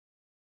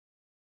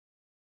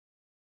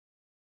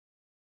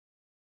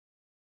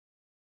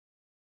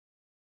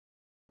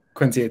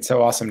Quincy, it's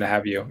so awesome to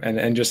have you.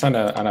 And just on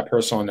a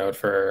personal note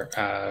for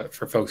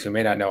folks who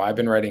may not know, I've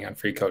been writing on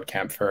Free Code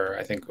Camp for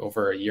I think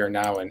over a year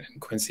now, and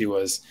Quincy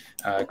was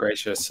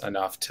gracious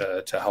enough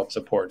to help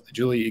support the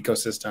Julia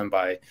ecosystem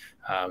by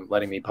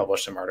letting me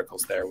publish some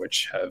articles there,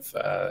 which have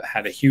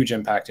had a huge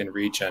impact and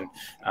reach. And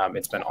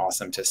it's been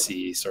awesome to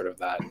see sort of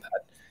that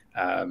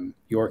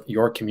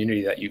your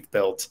community that you've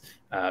built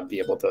be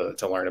able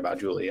to learn about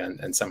Julia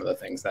and some of the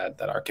things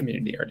that our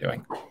community are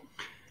doing.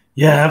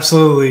 Yeah,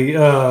 absolutely.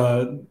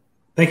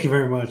 Thank you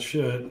very much.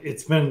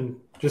 It's been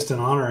just an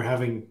honor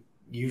having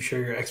you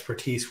share your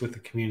expertise with the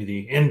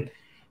community. And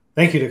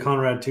thank you to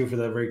Conrad, too, for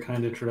that very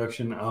kind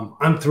introduction.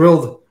 I'm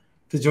thrilled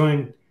to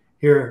join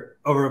here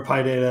over at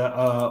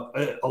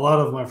PyData. A lot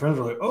of my friends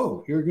are like,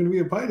 oh, you're going to be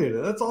at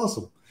PyData. That's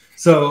awesome.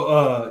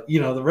 So,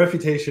 the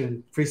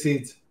reputation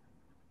precedes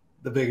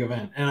the big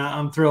event. And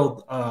I'm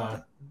thrilled.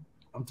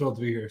 I'm thrilled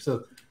to be here.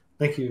 So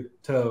thank you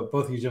to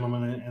both of you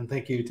gentlemen, and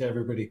thank you to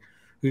everybody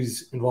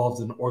who's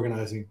involved in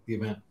organizing the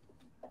event.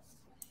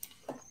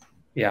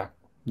 Yeah,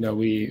 no,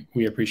 we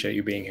appreciate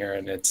you being here,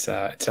 and it's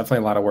definitely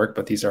a lot of work,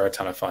 but these are a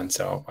ton of fun.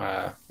 So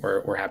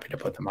we're happy to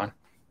put them on.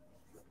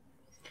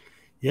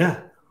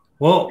 Yeah,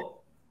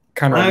 well,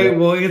 Conrad, I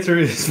will answer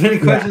as many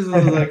questions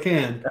as I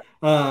can.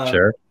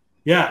 Sure.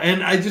 Yeah,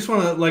 and I just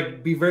want to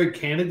be very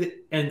candid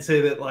and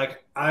say that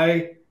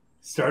I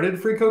started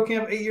Free Code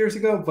Camp 8 years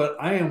ago, but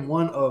I am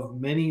one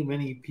of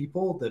many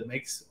people that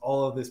makes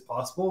all of this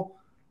possible.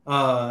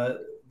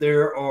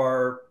 There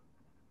are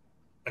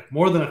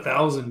more than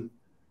 1,000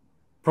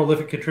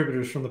 prolific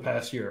contributors from the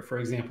past year. For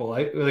example,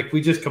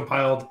 we just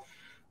compiled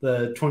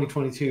the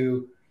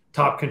 2022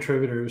 top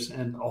contributors,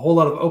 and a whole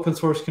lot of open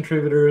source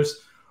contributors,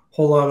 a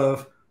whole lot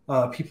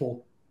of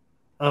people,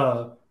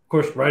 of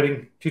course,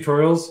 writing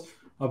tutorials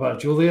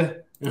about Julia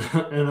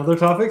and other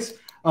topics.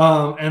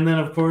 And then,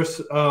 of course,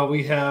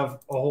 we have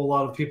a whole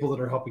lot of people that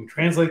are helping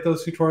translate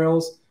those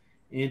tutorials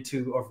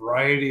into a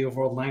variety of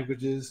world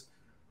languages: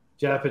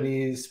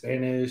 Japanese,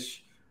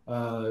 Spanish,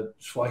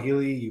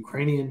 Swahili,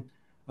 Ukrainian.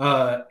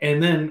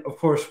 And then, of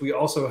course, we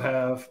also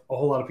have a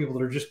whole lot of people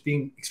that are just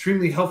being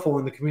extremely helpful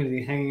in the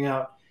community, hanging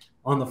out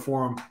on the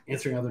forum,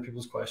 answering other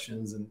people's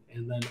questions. And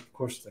then, of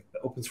course, the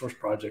open source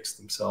projects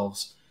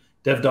themselves: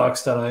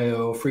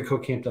 devdocs.io,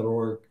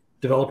 freecodecamp.org,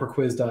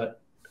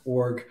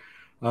 developerquiz.org,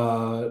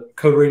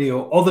 Code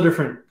Radio, all the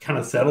different kind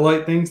of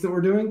satellite things that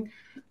we're doing.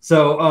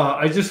 So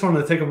I just want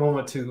to take a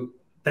moment to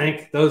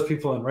thank those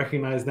people and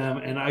recognize them.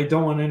 And I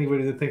don't want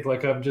anybody to think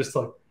I'm just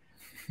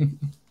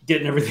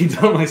getting everything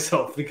done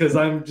myself, because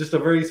I'm just a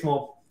very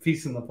small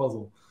piece in the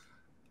puzzle.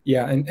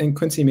 Yeah, and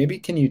Quincy, maybe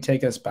can you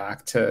take us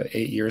back to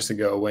 8 years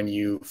ago when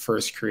you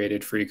first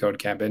created Free Code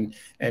Camp,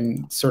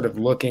 and sort of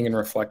looking and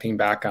reflecting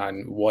back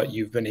on what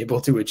you've been able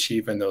to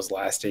achieve in those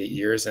last 8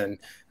 years, and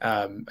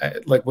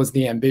was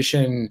the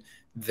ambition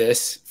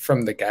this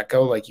from the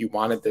get-go? You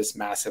wanted this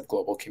massive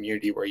global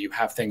community where you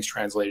have things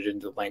translated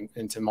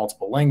into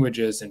multiple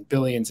languages and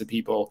billions of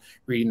people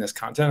reading this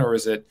content, or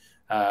is it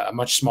a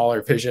much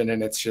smaller vision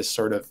and it's just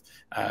sort of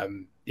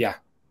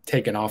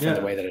taken off in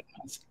the way that it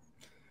has?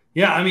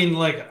 Yeah, I mean,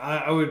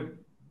 I would,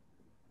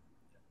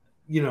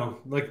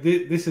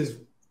 this has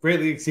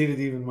greatly exceeded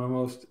even my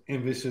most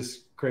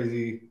ambitious,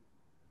 crazy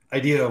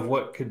idea of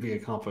what could be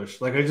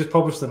accomplished. I just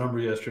published the number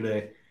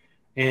yesterday,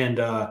 and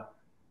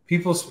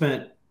people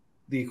spent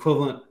the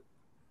equivalent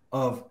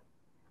of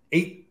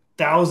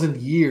 8,000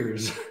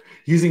 years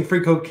using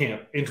Free Code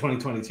Camp in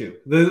 2022.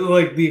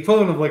 The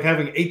equivalent of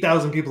having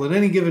 8,000 people at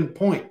any given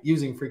point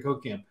using Free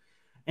Code Camp.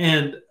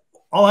 And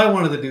all I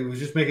wanted to do was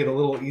just make it a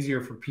little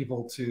easier for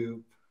people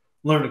to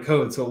learn to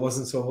code, so it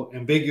wasn't so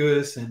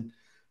ambiguous and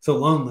so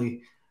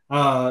lonely.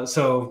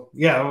 So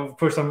yeah, of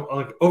course, I'm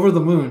over the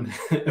moon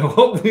at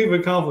what we've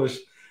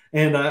accomplished,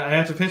 and I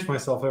have to pinch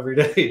myself every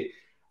day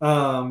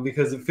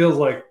because it feels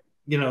like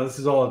this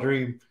is all a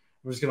dream.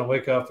 I'm just gonna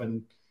wake up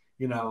and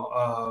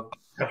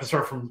have to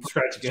start from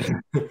scratch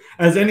again.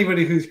 As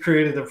anybody who's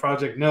created a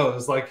project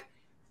knows,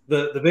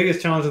 the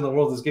biggest challenge in the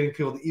world is getting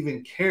people to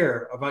even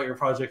care about your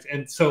project.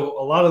 And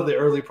so a lot of the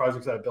early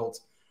projects I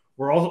built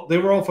were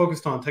all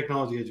focused on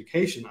technology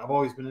education. I've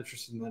always been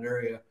interested in that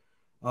area.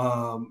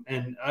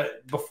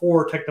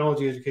 Before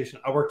technology education,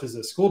 I worked as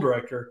a school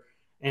director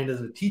and as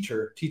a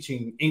teacher,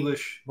 teaching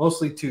English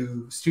mostly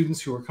to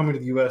students who were coming to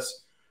the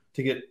U.S.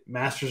 to get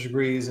master's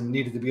degrees and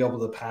needed to be able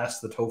to pass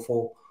the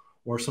TOEFL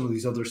or some of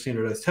these other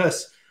standardized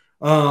tests.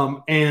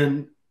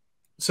 And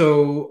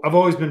so I've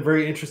always been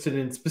very interested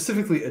in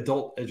specifically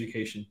adult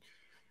education.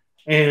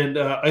 And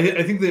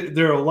I think that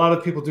there are a lot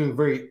of people doing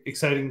very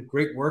exciting,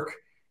 great work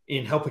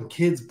in helping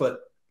kids,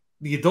 but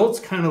the adults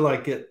kind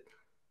of get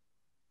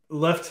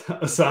left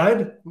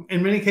aside.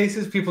 In many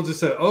cases, people just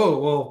say, oh,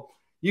 well,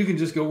 you can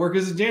just go work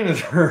as a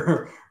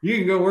janitor. You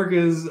can go work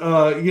as,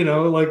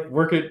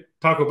 work at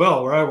Taco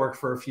Bell, where I worked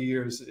for a few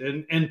years.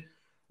 And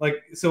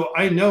so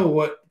I know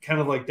what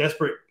kind of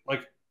desperate,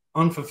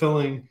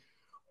 unfulfilling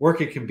work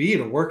it can be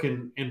to work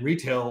in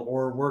retail,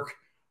 or work,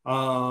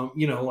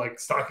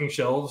 stocking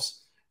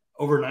shelves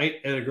overnight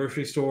at a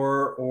grocery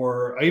store,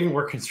 or I even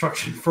worked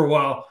construction for a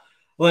while.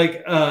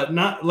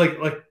 Not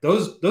like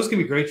those can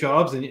be great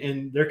jobs,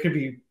 and there can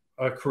be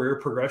a career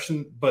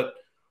progression, but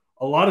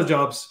a lot of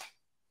jobs,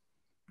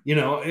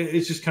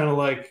 it's just kind of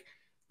like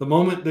the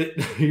moment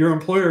that your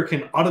employer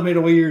can automate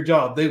away your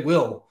job, they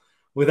will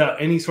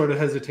without any sort of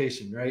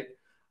hesitation, right?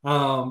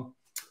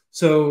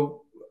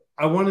 So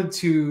I wanted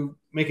to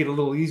make it a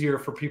little easier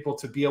for people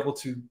to be able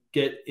to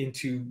get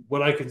into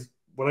what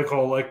I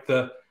call like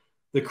the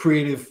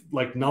creative,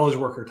 like knowledge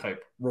worker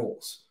type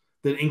roles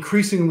that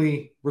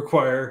increasingly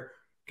require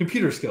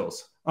computer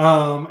skills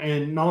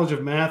and knowledge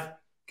of math,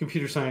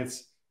 computer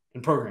science,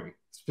 and programming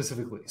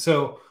specifically.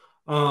 So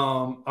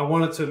I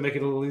wanted to make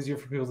it a little easier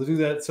for people to do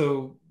that.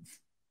 So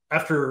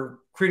after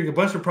creating a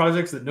bunch of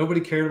projects that nobody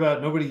cared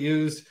about, nobody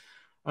used,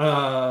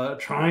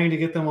 trying to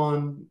get them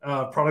on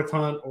Product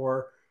Hunt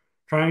or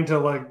trying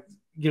to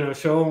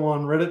show them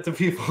on Reddit to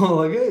people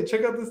like, hey,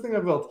 check out this thing I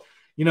built,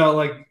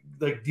 like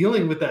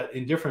dealing with that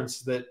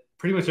indifference that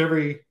pretty much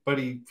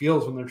everybody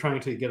feels when they're trying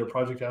to get a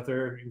project out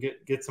there and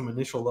get some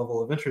initial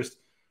level of interest.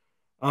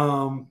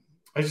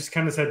 I just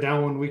kind of sat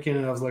down one weekend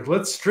and I was like,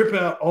 let's strip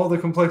out all the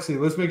complexity.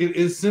 Let's make it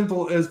as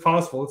simple as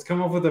possible. Let's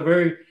come up with a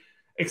very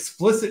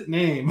explicit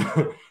name.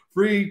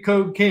 Free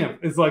Code Camp.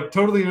 It's like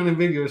totally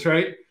unambiguous,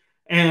 right?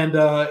 And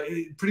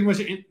pretty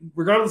much,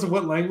 regardless of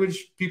what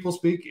language people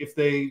speak, if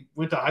they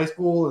went to high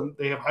school and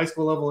they have high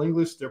school level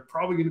English, they're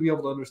probably going to be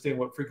able to understand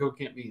what Free Code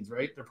Camp means,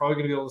 right? They're probably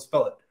going to be able to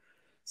spell it.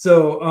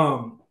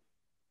 So,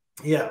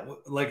 yeah,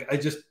 like I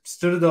just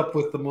stood it up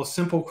with the most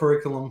simple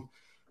curriculum,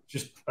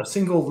 just a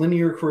single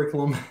linear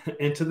curriculum.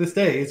 And to this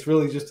day, it's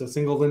really just a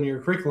single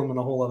linear curriculum and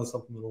a whole lot of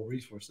supplemental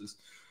resources.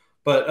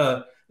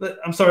 But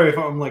I'm sorry if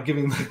I'm like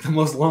giving like the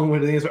most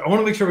long-winded answer. I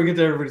want to make sure we get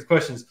to everybody's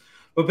questions.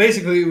 But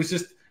basically, it was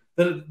just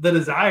the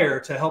desire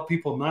to help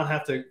people not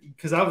have to,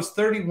 because I was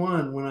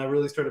 31 when I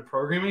really started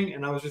programming,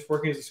 and I was just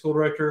working as a school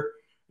director,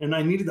 and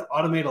I needed to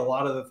automate a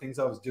lot of the things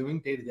I was doing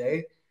day to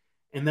day.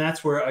 And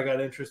that's where I got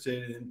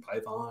interested in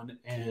Python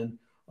and,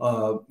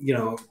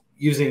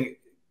 using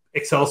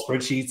Excel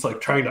spreadsheets,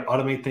 like trying to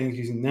automate things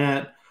using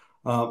that,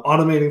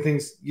 automating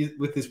things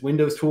with this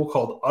Windows tool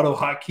called Auto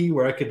Hotkey,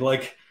 where I could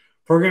like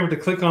program it to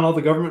click on all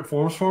the government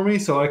forms for me.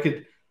 So I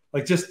could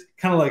like just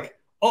kind of like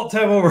Alt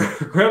tab over,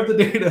 grab the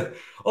data,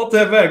 Alt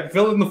tab back,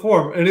 fill in the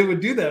form, and it would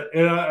do that.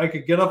 And I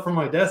could get up from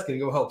my desk and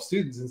go help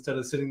students instead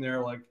of sitting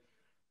there like,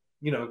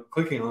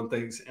 clicking on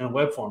things and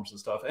web forms and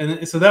stuff.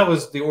 And so that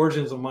was the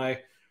origins of my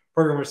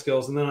programmer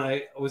skills. And then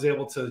I was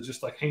able to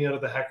just like hang out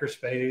at the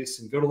hackerspace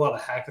and go to a lot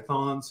of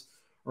hackathons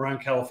around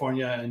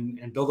California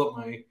and build up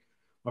my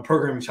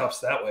programming chops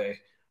that way.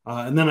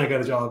 And then I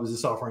got a job as a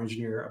software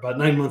engineer about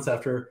 9 months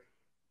after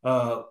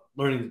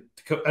learning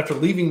to code, after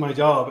leaving my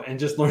job and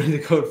just learning to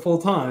code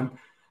full time,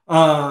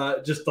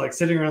 just like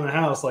sitting around the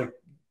house, like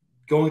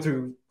going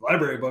through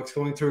library books,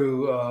 going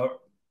through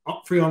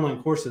free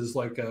online courses.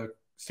 Like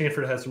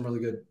Stanford has some really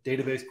good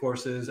database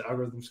courses,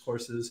 algorithms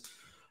courses.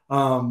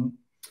 I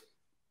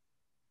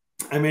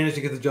managed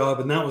to get the job,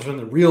 and that was when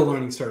the real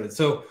learning started.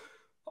 So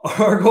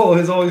our goal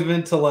has always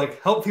been to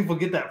like help people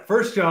get that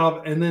first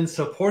job and then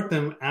support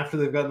them after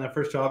they've gotten that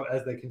first job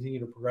as they continue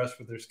to progress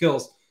with their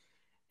skills.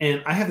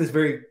 And I have this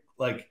very,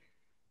 like,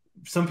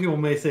 some people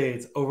may say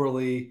it's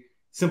overly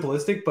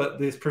simplistic, but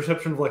this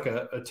perception of like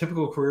a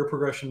typical career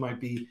progression might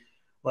be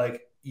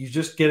like you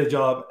just get a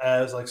job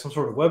as like some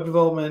sort of web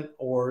development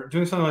or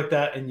doing something like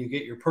that, and you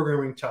get your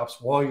programming chops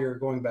while you're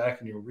going back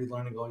and you're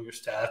relearning all your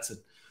stats and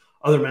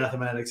other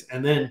mathematics,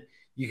 and then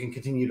you can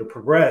continue to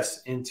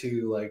progress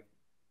into like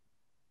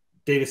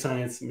data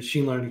science,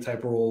 machine learning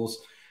type roles,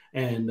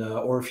 and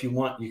or if you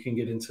want, you can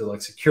get into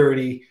like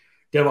security,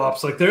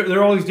 DevOps. Like there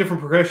are all these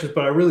different progressions,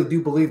 but I really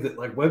do believe that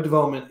like web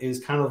development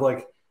is kind of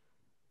like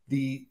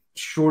the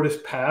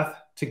shortest path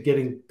to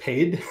getting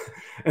paid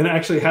and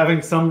actually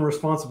having some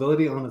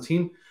responsibility on a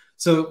team.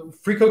 So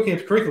Free Code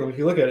Camp's curriculum, if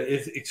you look at it,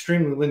 is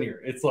extremely linear.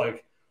 It's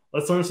like,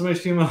 let's learn some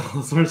HTML,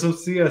 let's learn some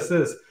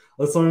CSS,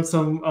 let's learn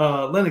some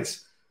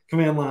Linux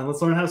command line,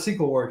 let's learn how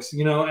SQL works,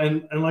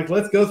 and like,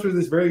 let's go through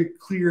this very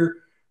clear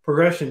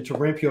progression to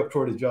ramp you up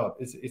toward a job.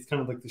 It's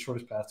kind of like the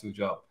shortest path to a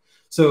job.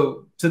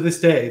 So to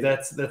this day,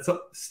 that's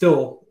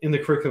still in the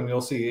curriculum.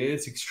 You'll see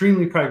it's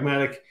extremely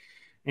pragmatic,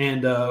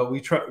 and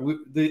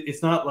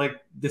it's not like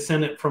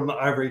descendant from the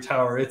ivory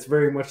tower. It's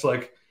very much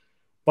like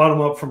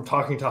bottom up from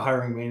talking to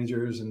hiring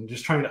managers and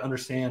just trying to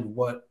understand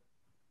what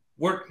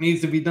work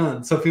needs to be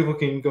done so people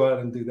can go out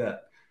and do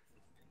that.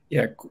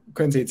 Yeah,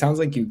 Quincy, it sounds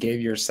like you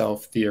gave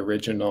yourself the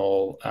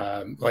original,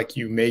 like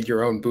you made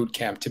your own boot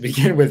camp to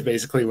begin with,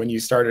 basically, when you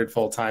started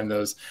full time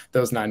those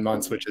 9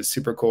 months, which is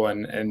super cool.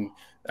 And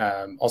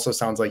also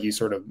sounds like you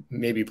sort of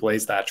maybe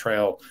blazed that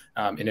trail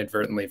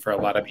inadvertently for a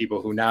lot of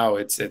people who now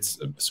it's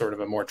sort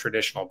of a more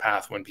traditional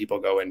path when people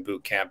go in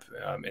boot camp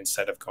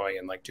instead of going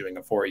and like doing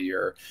a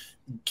 4-year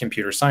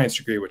computer science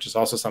degree, which is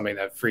also something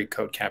that Free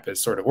Code Camp is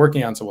sort of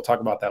working on. So we'll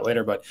talk about that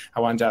later. But I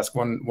wanted to ask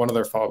one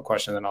other follow-up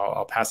question, and then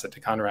I'll pass it to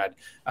Conrad.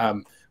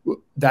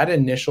 That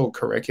initial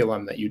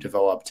curriculum that you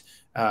developed,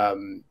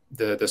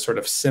 the sort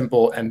of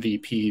simple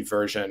MVP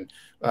version.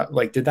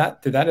 Like, did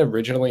that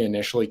originally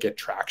initially get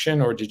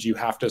traction, or did you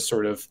have to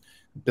sort of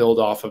build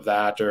off of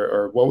that,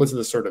 or what was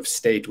the sort of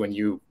state when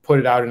you put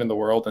it out into the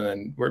world, and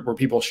then were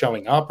people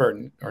showing up,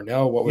 or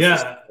no? What was the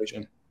Yeah,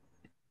 situation?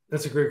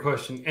 that's a great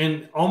question.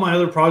 And all my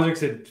other projects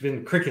had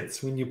been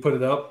crickets when you put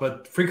it up,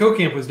 but Free Code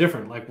Camp was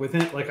different. Like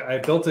I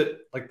built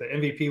it like the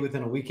MVP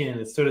within a weekend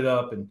and stood it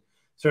up and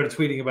started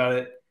tweeting about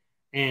it.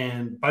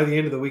 And by the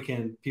end of the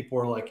weekend, people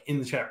were like in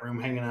the chat room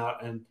hanging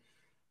out. And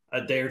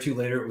a day or two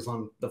later, it was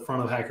on the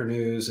front of Hacker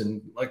News.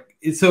 And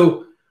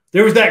so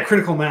there was that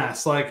critical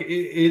mass. Like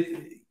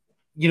you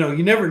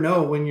never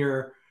know when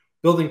you're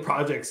building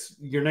projects,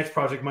 your next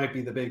project might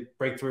be the big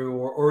breakthrough,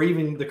 or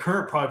even the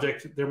current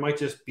project, there might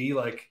just be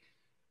like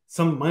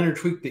some minor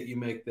tweak that you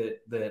make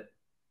that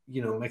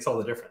makes all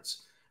the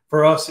difference.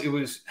 For us, it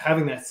was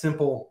having that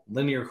simple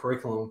linear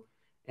curriculum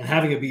and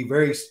having it be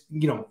very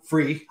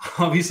free.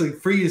 Obviously,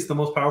 free is the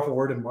most powerful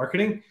word in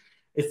marketing.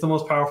 It's the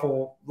most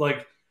powerful.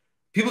 Like,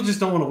 people just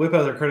don't want to whip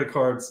out their credit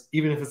cards,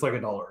 even if it's like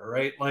 $1,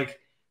 right? Like,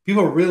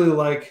 people really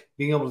like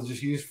being able to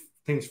just use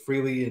things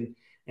freely,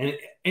 and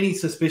any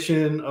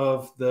suspicion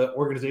of the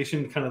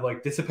organization kind of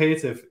like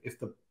dissipates if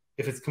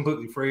it's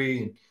completely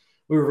free. And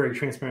we were very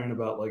transparent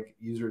about like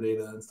user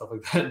data and stuff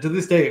like that. To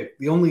this day,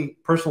 the only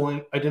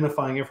personal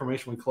identifying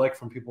information we collect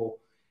from people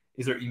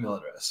is their email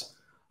address,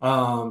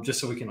 just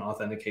so we can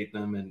authenticate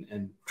them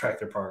and track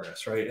their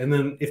progress, right? And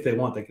then if they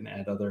want, they can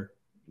add other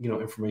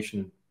information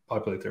and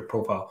populate their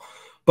profile.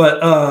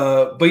 But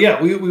yeah,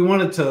 we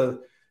wanted to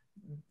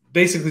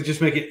basically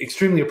just make it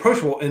extremely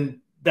approachable.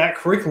 And that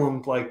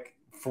curriculum, like,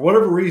 for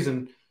whatever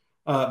reason,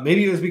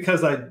 maybe it was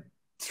because I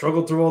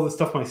struggled through all this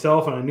stuff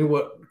myself and I knew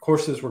what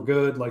courses were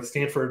good. Like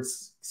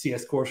Stanford's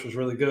CS course was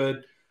really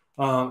good.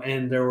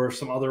 And there were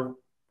some other,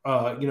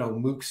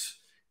 MOOCs.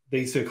 They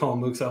used to call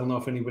them MOOCs. I don't know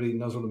if anybody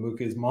knows what a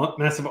MOOC is.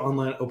 Massive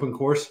Online Open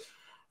Course.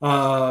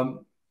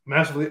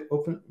 Massively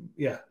open.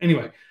 Yeah.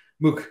 Anyway,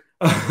 MOOC.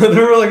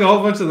 There were like a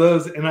whole bunch of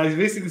those. And I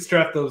basically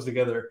strapped those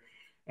together.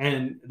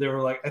 And there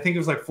were I think it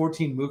was like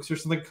 14 MOOCs or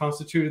something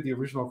constituted the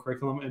original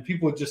curriculum. And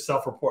people would just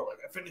self-report, like,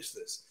 I finished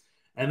this.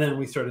 And then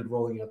we started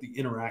rolling out the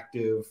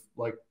interactive,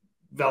 like,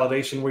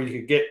 validation where you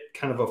could get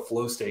kind of a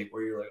flow state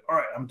where you're like, all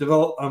right,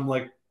 I'm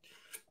like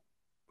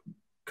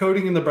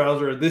coding in the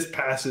browser. This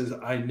passes.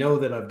 I know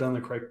that I've done the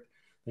correct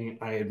thing.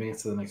 I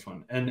advance to the next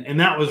one. And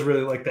that was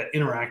really like that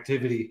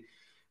interactivity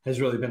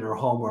has really been our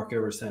hallmark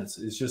ever since.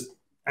 It's just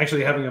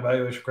actually having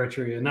evaluation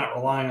criteria and not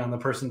relying on the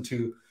person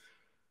to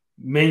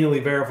manually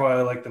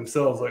verify like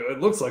themselves. Like, it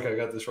looks like I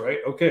got this right.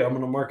 Okay, I'm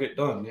going to mark it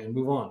done and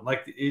move on.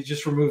 Like, it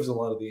just removes a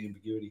lot of the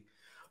ambiguity.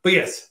 But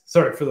yes,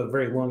 sorry for the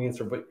very long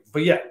answer. But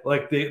yeah,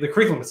 like the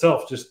curriculum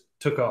itself just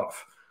took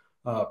off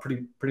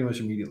pretty much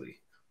immediately.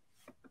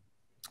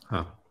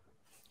 Huh.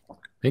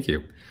 Thank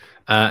you.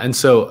 And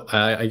so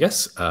I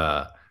guess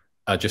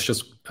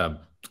just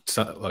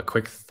a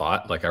quick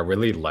thought. Like, I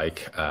really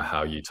like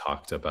how you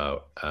talked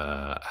about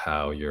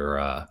how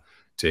you're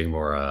doing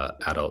more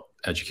adult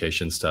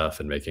education stuff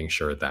and making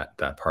sure that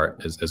that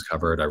part is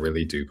covered. I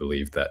really do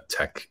believe that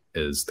tech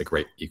is the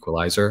great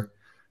equalizer,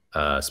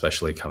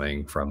 especially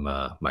coming from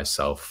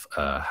myself,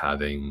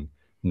 having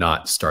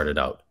not started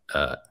out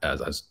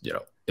as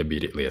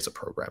immediately as a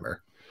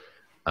programmer.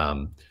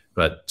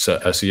 But so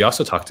you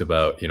also talked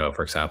about,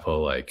 for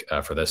example, like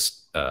for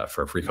this,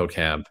 for Free Code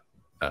Camp,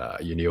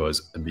 you knew it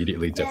was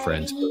immediately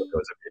different. It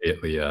was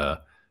immediately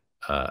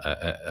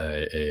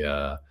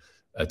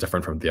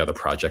different from the other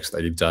projects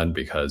that you've done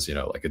because,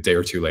 like a day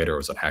or two later, it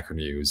was on Hacker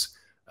News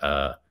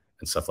and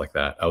stuff like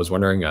that. I was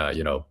wondering,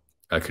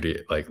 could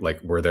you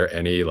were there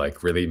any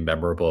like really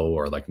memorable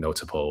or like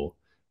notable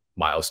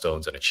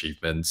milestones and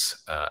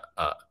achievements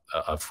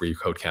of Free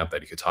Code Camp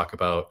that you could talk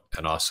about?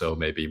 And also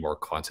maybe more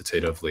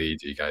quantitatively,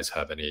 do you guys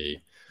have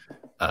any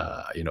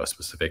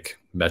specific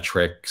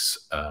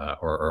metrics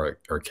or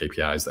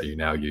KPIs that you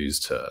now use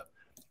to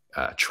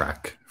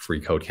track Free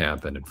Code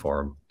Camp and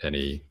inform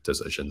any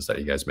decisions that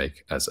you guys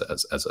make as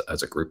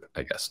a group,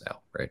 I guess now,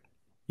 right?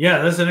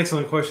 Yeah, that's an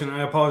excellent question.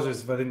 I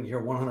apologize if I didn't hear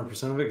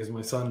 100% of it because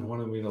my son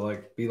wanted me to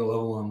like beat a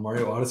level on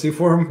Mario Odyssey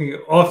for him. He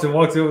often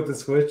walks in with the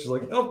Switch,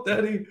 like, "Oh,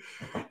 Daddy."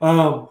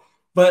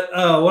 But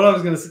what I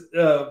was going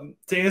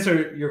to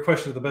answer your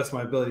question to the best of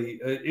my ability,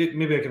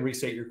 maybe I can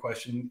restate your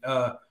question.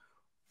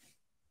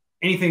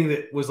 Anything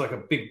that was like a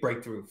big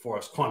breakthrough for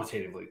us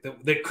quantitatively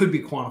that could be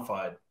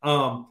quantified.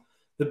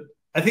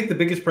 I think the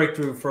biggest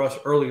breakthrough for us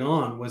early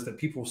on was that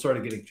people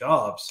started getting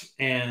jobs,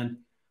 and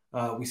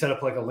we set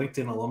up like a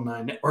LinkedIn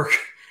alumni network,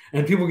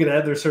 and people could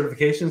add their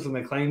certifications when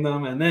they claim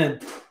them, and then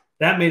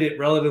that made it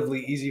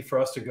relatively easy for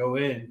us to go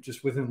in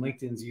just within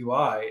LinkedIn's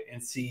UI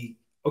and see,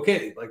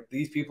 okay, like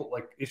these people,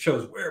 like it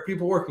shows where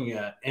people are working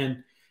at.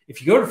 And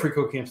if you go to Free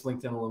Code Camp's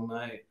LinkedIn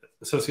Alumni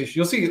Association,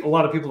 you'll see a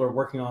lot of people are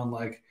working on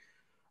like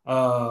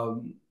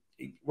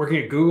working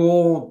at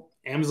Google,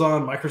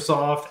 Amazon,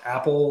 Microsoft,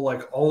 Apple,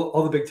 like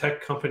all the big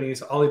tech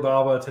companies,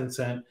 Alibaba,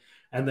 Tencent,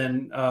 and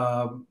then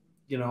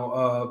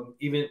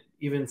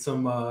even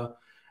some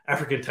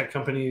African tech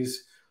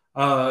companies.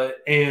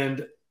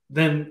 And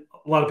then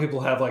a lot of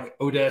people have like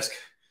Odesk,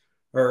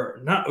 or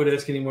not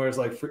Odesk anymore. It's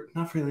like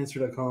not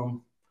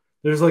freelancer.com.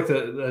 There's like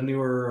the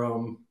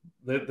newer,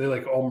 they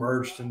like all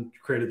merged and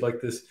created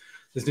like this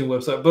new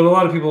website. But a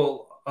lot of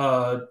people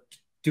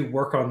do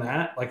work on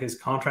that, like as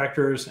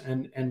contractors,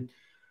 and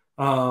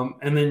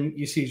then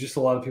you see just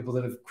a lot of people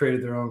that have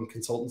created their own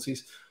consultancies.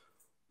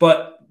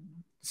 But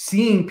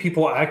seeing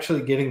people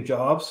actually getting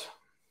jobs,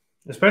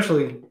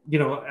 especially,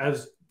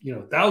 as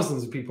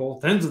thousands of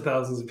people, tens of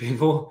thousands of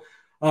people,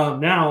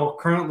 now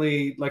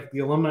currently, like the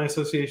Alumni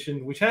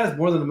Association, which has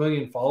more than 1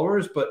 million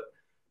followers, but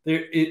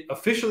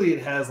officially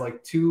it has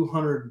like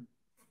 200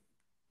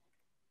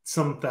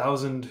 some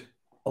thousand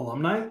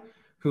alumni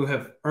who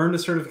have earned a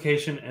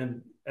certification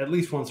and at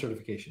least one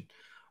certification.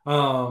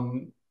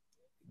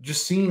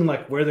 Just seeing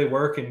like where they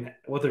work and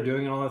what they're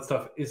doing and all that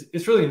stuff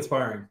it's really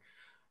inspiring.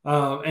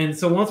 And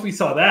so once we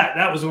saw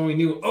that was when we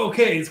knew,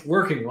 okay, it's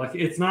working. Like,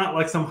 it's not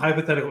like some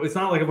hypothetical, it's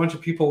not like a bunch of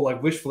people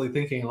like wishfully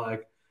thinking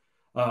like,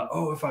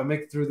 oh, if I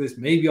make it through this,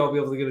 maybe I'll be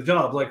able to get a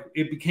job. Like,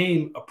 it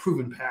became a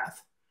proven path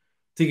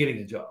to getting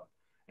a job.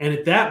 And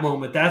at that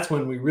moment, that's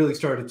when we really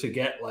started to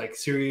get like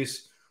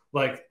serious,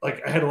 like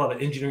I had a lot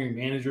of engineering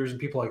managers and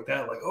people like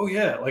that. Like, oh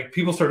yeah, like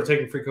people started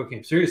taking Free Code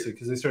Camp seriously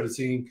because they started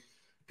seeing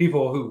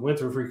people who went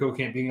through Free Code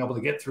Camp being able to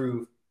get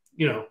through,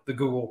 the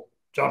Google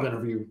job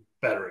interview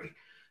battery,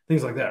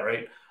 things like that,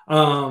 right?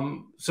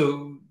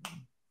 So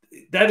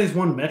that is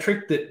one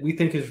metric that we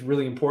think is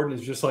really important,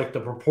 is just like the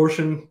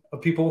proportion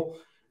of people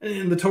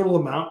and the total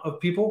amount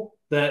of people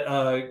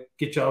that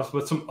get jobs.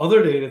 But some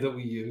other data that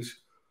we use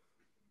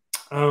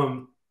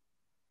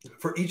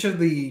for each of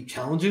the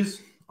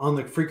challenges on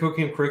the Free Code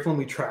Camp curriculum,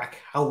 we track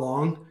how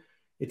long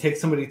it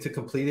takes somebody to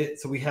complete it.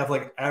 So we have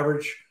like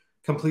average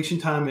completion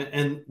time,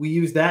 and we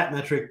use that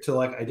metric to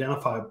like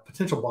identify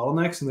potential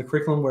bottlenecks in the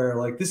curriculum where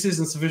like this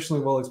isn't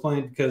sufficiently well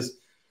explained because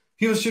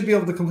people should be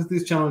able to complete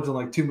this challenge in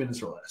like 2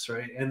 minutes or less,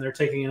 right? And they're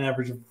taking an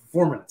average of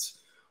 4 minutes.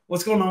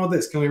 What's going on with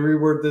this? Can we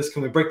reword this?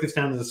 Can we break this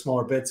down into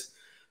smaller bits?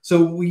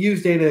 So we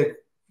use data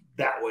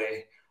that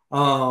way.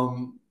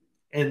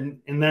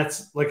 And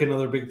that's like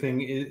another big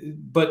thing.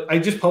 But I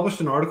just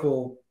published an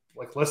article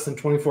like less than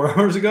 24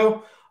 hours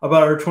ago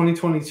about our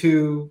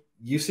 2022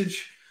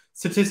 usage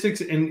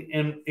statistics.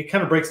 And it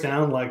kind of breaks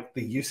down like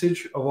the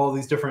usage of all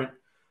these different,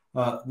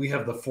 we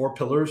have the 4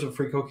 pillars of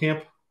Free Code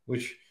Camp,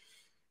 which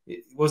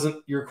it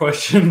wasn't your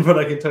question, but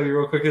I can tell you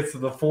real quick. It's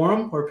the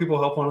forum where people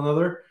help one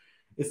another.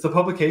 It's the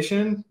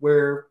publication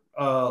where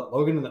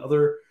Logan and the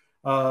other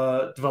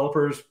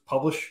developers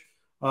publish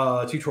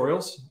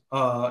tutorials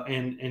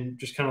and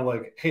just kind of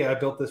like, hey, I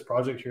built this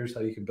project. Here's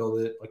how you can build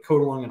it, like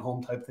code along at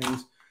home type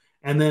things.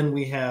 And then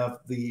we have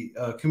the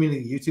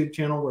community YouTube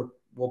channel where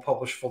we'll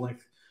publish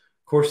full-length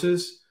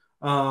courses.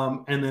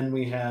 And then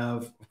we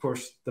have, of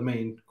course, the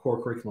main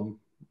core curriculum.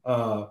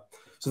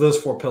 So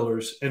those 4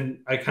 pillars, and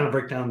I kind of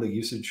break down the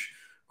usage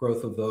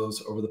growth of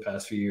those over the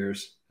past few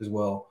years as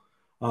well.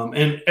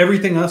 And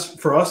everything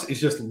for us is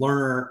just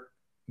learner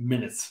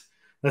minutes.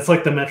 That's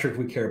like the metric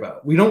we care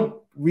about. We don't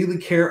really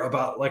care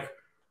about like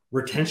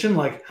retention,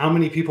 like how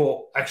many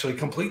people actually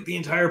complete the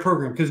entire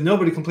program, because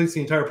nobody completes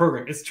the entire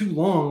program. It's too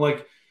long.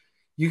 Like,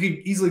 you could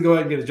easily go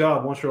out and get a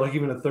job once you're like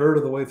even a third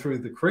of the way through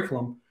the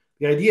curriculum.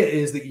 The idea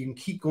is that you can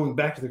keep going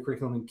back to the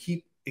curriculum and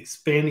keep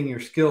expanding your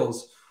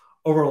skills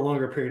over a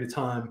longer period of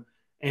time.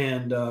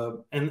 And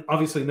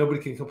obviously nobody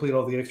can complete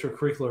all the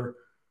extracurricular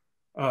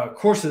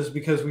courses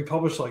because we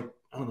publish like,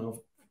 I don't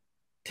know,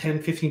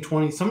 10, 15,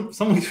 20, some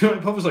weeks we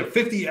might publish like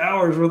 50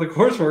 hours worth of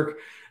coursework.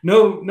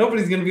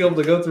 Nobody's going to be able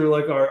to go through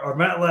like our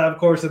MATLAB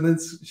course and then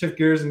shift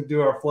gears and do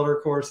our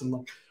Flutter course.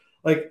 And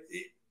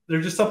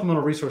they're just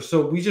supplemental resources.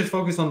 So we just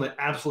focus on the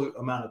absolute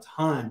amount of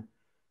time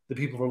that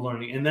people are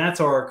learning. And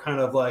that's our kind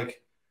of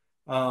like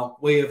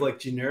way of like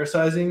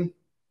genericizing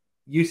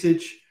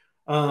usage.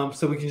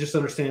 So we can just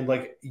understand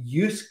like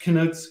use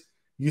connotes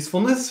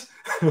usefulness.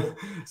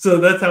 So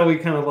that's how we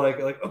kind of like,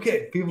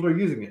 okay, people are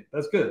using it.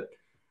 That's good.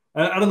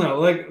 I don't know,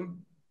 like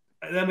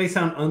that may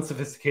sound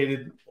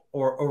unsophisticated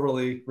or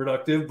overly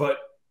reductive, but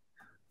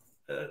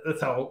that's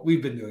how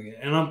we've been doing it.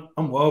 And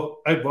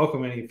I'd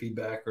welcome any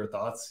feedback or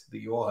thoughts that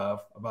you all have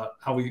about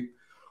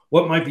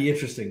what might be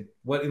interesting,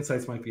 what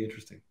insights might be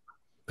interesting.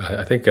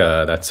 I think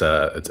that's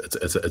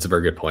it's a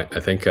very good point. I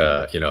think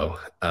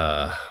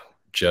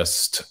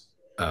just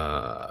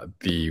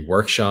the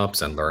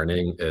workshops and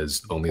learning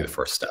is only the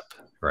first step,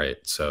 right?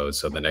 So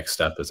the next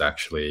step is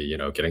actually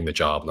getting the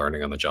job,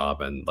 learning on the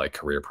job, and like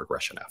career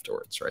progression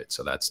afterwards, right?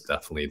 So that's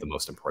definitely the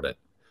most important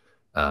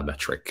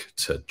metric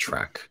to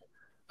track.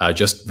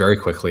 Just very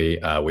quickly,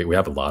 we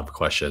have a lot of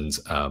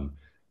questions. So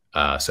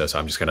I'm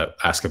just going to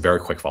ask a very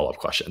quick follow-up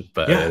question,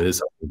 but yeah. It is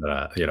something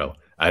that,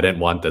 I didn't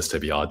want this to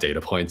be all data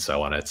points. So I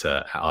wanted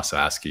to also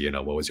ask you,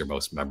 what was your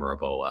most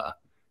memorable,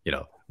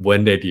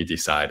 when did you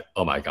decide,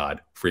 oh my God,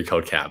 Free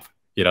Code Camp,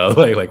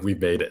 like we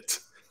made it,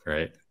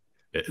 right?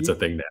 It's a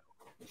thing now.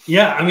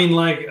 Yeah. I mean,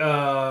 like,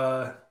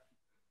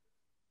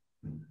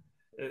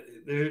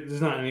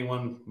 there's not any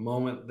one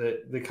moment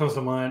that comes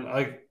to mind.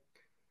 I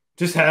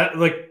just had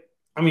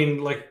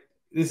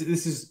this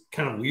is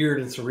kind of weird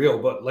and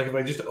surreal, but like if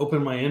I just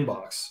open my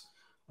inbox,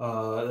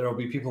 there'll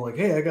be people like,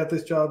 hey, I got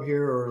this job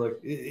here, or like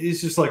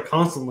it's just like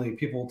constantly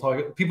people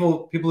talking,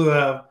 people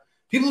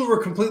who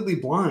are completely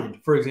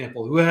blind, for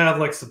example, who have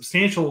like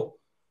substantial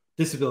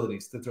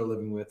disabilities that they're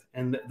living with,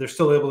 and they're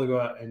still able to go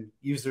out and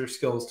use their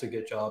skills to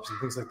get jobs and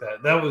things like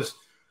that. That was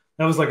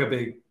like a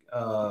big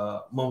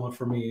moment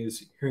for me,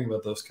 is hearing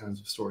about those kinds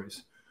of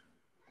stories.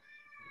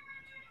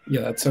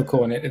 Yeah, that's so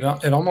cool. And it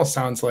almost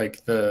sounds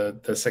like the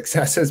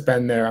success has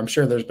been there. I'm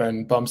sure there's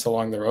been bumps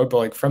along the road, but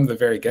like from the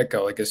very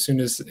get-go, like as soon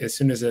as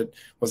it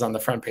was on the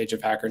front page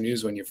of Hacker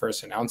News when you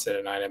first announced it,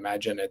 and I'd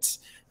imagine it's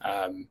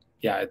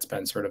yeah, it's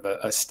been sort of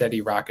a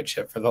steady rocket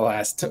ship for the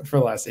last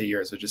 8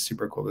 years, which is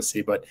super cool to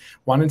see. But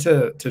wanted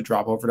to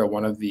drop over to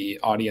one of the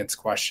audience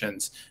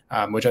questions,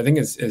 which I think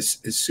is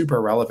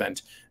super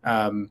relevant.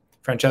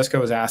 Francesco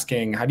was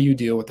asking, how do you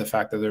deal with the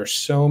fact that there's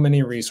so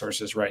many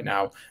resources right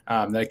now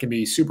that it can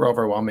be super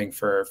overwhelming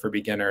for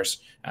beginners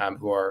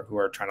who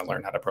are trying to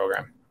learn how to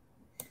program?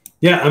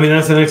 Yeah, I mean,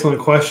 that's an excellent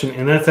question.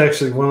 And that's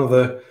actually one of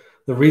the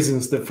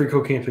reasons that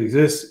FreeCodeCamp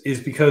exists, is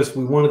because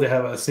we wanted to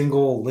have a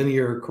single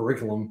linear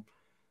curriculum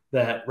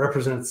that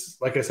represents,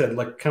 like I said,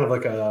 like kind of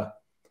like a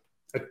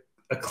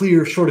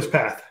clear shortest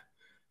path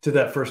to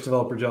that first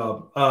developer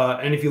job.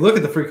 And if you look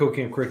at the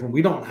FreeCodeCamp curriculum,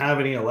 we don't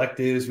have any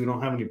electives. We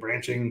don't have any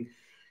branching,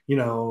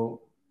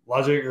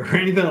 logic or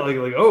anything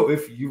like, oh,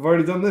 if you've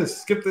already done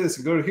this, skip this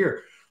and go to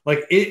here.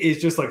 Like it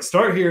is just like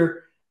start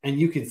here and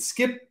you can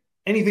skip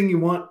anything you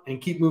want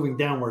and keep moving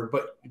downward,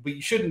 but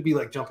you shouldn't be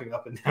like jumping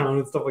up and down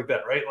and stuff like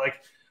that, right?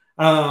 Like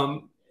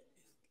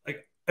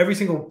every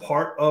single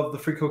part of the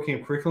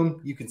FreeCodeCamp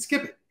curriculum, you can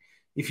skip it.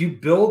 If you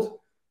build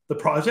the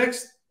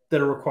projects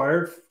that are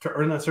required to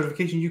earn that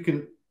certification, you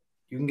can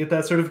get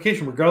that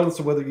certification regardless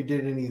of whether you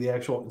did any of the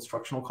actual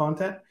instructional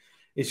content.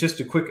 It's just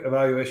a quick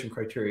evaluation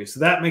criteria.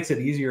 So that makes it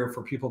easier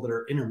for people that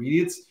are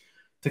intermediates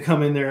to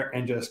come in there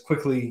and just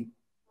quickly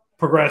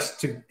progress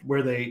to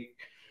where they,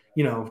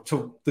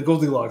 to the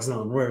Goldilocks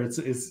zone, where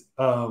it's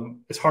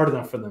hard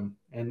enough for them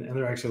and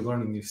they're actually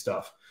learning new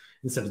stuff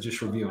instead of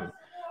just reviewing.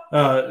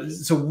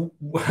 So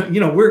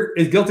we're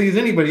as guilty as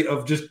anybody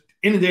of just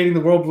inundating the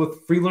world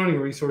with free learning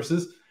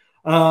resources.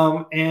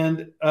 What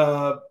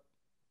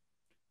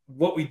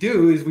we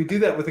do is we do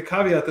that with a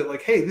caveat that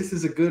like, hey, this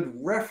is a good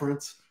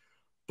reference,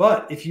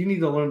 but if you need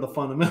to learn the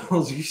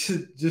fundamentals, you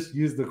should just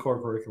use the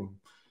core curriculum.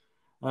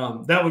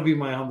 That would be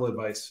my humble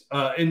advice.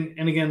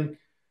 And again,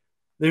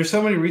 there's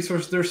so many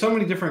resources. There's so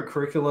many different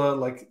curricula,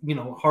 like,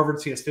 Harvard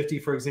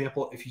CS50, for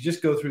example. If you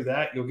just go through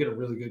that, you'll get a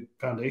really good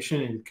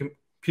foundation in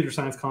computer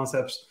science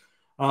concepts.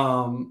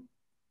 But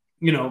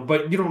you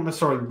don't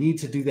necessarily need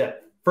to do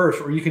that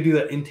first, or you can do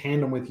that in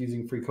tandem with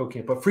using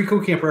FreeCodeCamp. But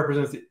FreeCodeCamp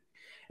represents it.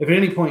 If at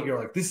any point you're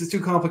like, this is too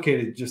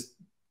complicated, just,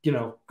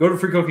 go to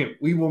FreeCodeCamp.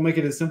 We will make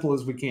it as simple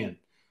as we can.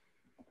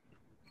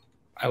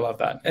 I love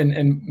that.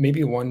 And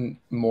maybe one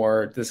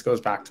more, this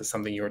goes back to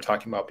something you were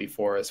talking about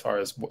before, as far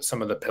as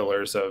some of the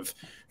pillars of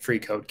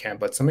FreeCodeCamp,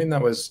 but something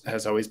that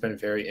has always been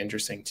very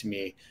interesting to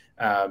me.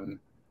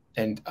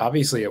 And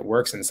obviously it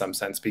works in some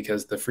sense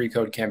because the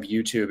FreeCodeCamp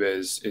YouTube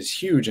is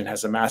huge and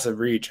has a massive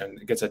reach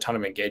and gets a ton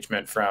of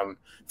engagement from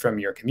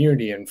your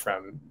community and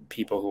from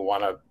people who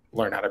want to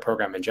learn how to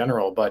program in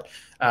general. But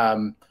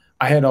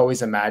I had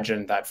always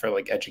imagined that for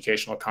like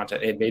educational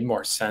content, it made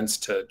more sense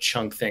to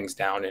chunk things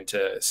down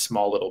into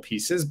small little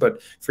pieces. But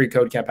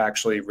FreeCodeCamp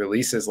actually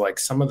releases, like,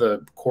 some of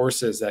the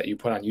courses that you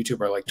put on YouTube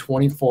are like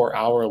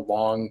 24-hour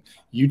long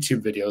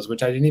YouTube videos,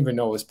 which I didn't even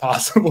know was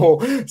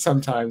possible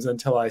sometimes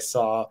until I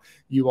saw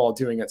you all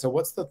doing it. So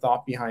what's the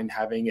thought behind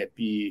having it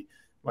be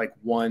like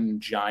one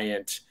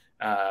giant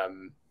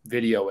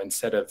video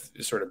instead of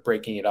sort of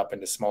breaking it up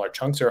into smaller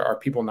chunks? Or are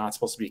people not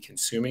supposed to be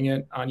consuming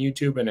it on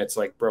YouTube and it's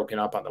like broken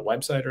up on the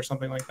website or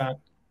something like that?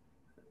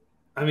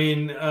 I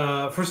mean,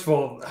 first of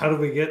all, how do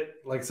we get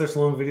like such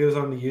long videos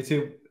on the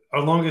YouTube?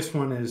 Our longest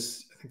one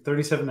is, I think,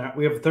 37 hours.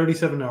 We have a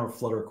 37-hour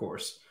Flutter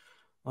course.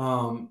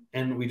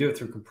 And we do it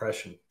through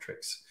compression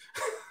tricks.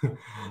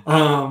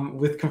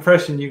 With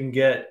compression, you can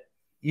get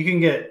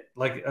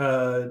like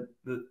the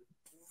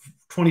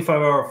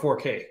 25-hour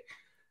 4K.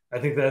 I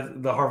think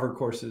that the Harvard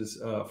course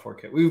is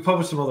 4K. We've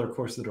published some other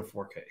courses that are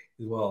 4K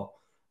as well.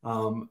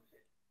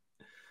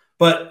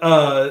 But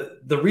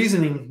the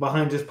reasoning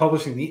behind just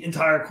publishing the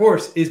entire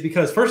course is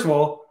because, first of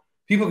all,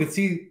 people can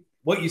see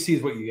what you see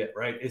is what you get,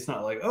 right? It's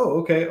not like,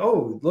 oh, okay,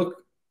 oh, look,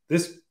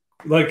 this,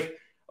 like,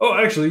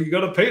 oh, actually, you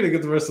got to pay to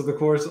get the rest of the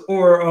course,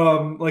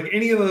 or like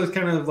any of those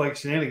kind of like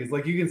shenanigans.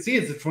 Like, you can see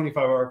it's a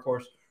 25-hour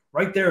course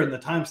right there in the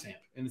timestamp,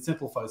 and it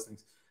simplifies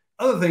things.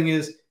 Other thing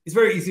is, it's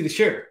very easy to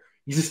share.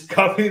 You just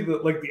copy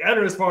the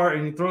address bar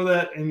and you throw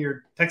that in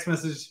your text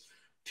message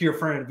to your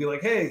friend and be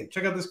like, hey,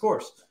 check out this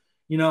course,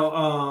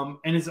 and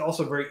it's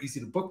also very easy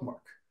to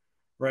bookmark,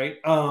 right?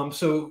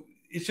 So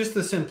it's just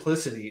the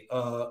simplicity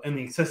and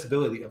the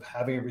accessibility of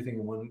having everything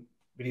in one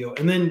video.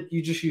 And then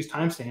you just use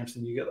timestamps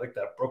and you get like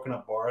that broken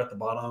up bar at the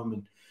bottom.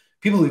 And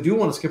people who do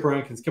want to skip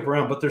around can skip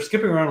around, but they're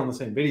skipping around on the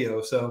same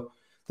video. So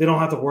they don't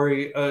have to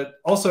worry.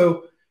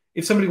 Also,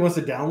 if somebody wants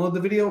to download the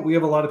video, we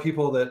have a lot of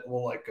people that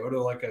will like go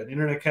to like an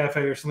internet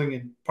cafe or something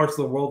in parts of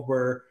the world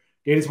where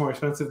data is more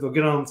expensive. They'll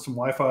get on some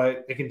Wi-Fi,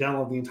 they can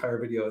download the entire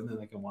video, and then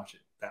they can watch it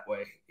that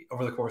way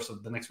over the course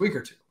of the next week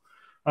or two.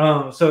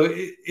 So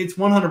it's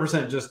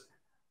 100% just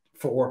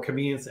for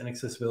convenience and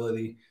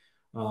accessibility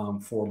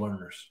for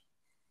learners.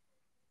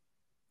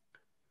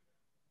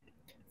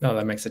 No,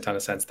 that makes a ton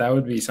of sense. That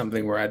would be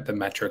something where the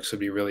metrics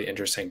would be really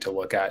interesting to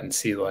look at and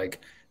see,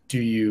 like,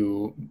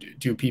 do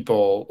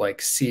people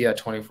like see a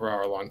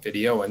 24-hour long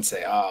video and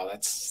say, oh,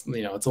 that's,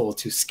 you know, it's a little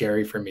too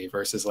scary for me,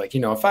 versus like, you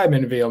know, a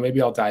 5-minute video,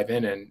 maybe I'll dive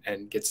in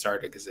and get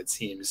started because it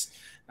seems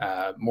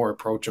more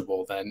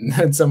approachable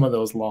than some of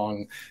those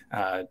long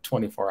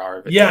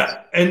 24-hour videos.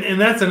 Yeah,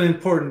 and that's an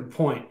important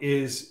point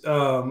is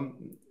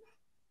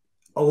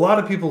a lot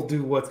of people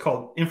do what's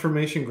called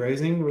information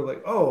grazing. We're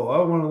like, oh, I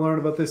want to learn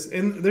about this.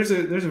 And there's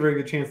a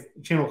very good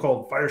channel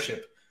called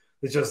Fireship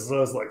that just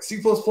does like C++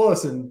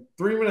 in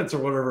 3 minutes or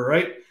whatever,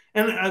 right?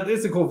 And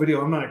it's a cool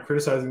video. I'm not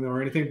criticizing them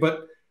or anything,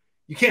 but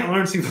you can't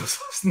learn C++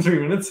 in 3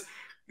 minutes.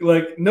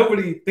 Like,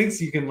 nobody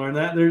thinks you can learn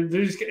that. They're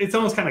just, it's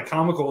almost kind of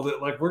comical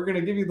that like, we're going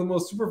to give you the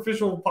most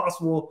superficial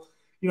possible,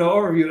 you know,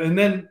 overview. And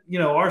then, you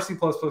know, our C++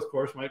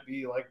 course might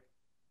be like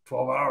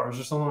 12 hours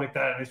or something like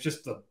that. And it's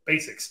just the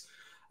basics.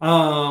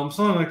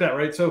 Something like that,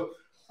 right? So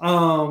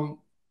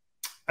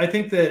I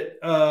think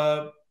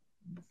that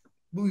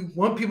we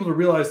want people to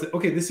realize that,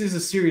 okay, this is a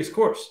serious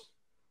course.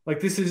 Like,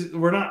 this is,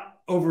 we're not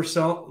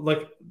oversell.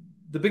 Like,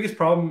 the biggest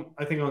problem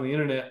I think on the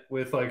internet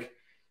with like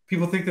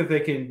people think that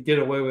they can get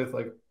away with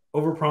like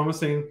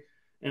overpromising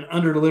and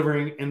under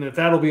delivering, and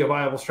that'll be a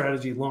viable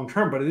strategy long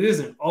term, but it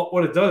isn't.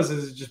 What it does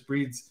is it just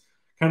breeds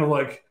kind of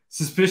like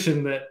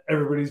suspicion that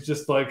everybody's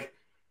just like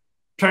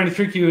trying to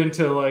trick you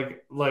into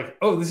like,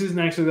 oh, this isn't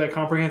actually that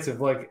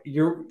comprehensive. Like,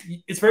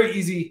 it's very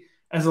easy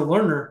as a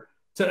learner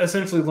to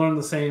essentially learn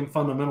the same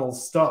fundamental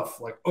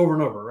stuff like over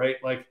and over, right?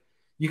 Like,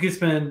 you could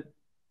spend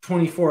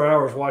 24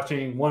 hours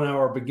watching 1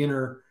 hour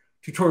beginner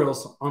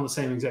tutorials on the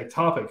same exact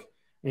topic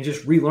and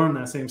just relearn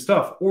that same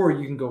stuff. Or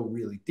you can go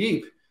really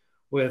deep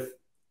with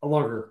a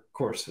longer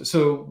course.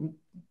 So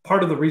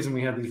part of the reason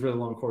we have these really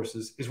long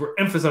courses is we're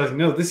emphasizing,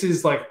 no, this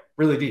is like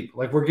really deep.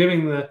 Like, we're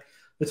giving the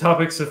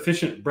topic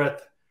sufficient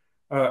breadth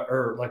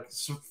or like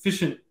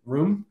sufficient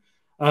room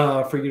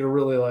for you to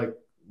really like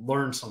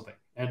learn something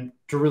and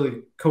to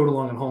really code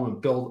along at home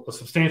and build a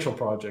substantial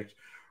project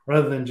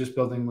rather than just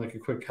building like a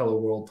quick hello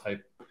world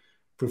type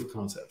proof of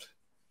concept.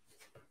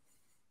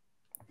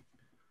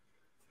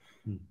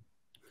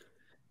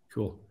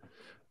 Cool.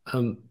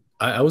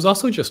 I was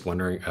also just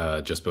wondering,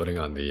 just building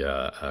on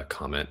the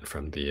comment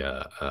from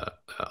the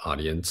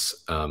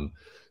audience,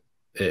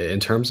 in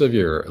terms of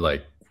your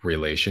like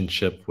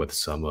relationship with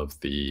some of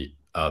the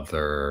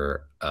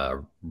other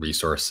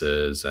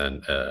resources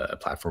and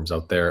platforms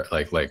out there,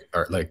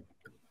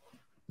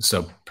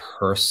 so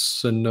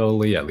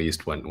personally, at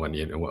least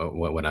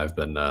when I've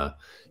been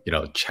you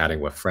know, chatting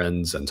with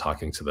friends and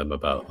talking to them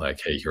about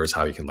like, hey, here's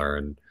how you can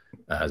learn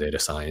data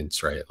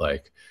science, right?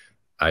 Like,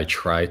 I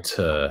try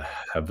to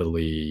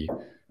heavily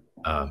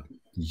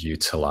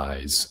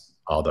utilize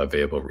all the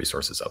available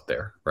resources out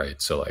there,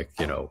 right? So like,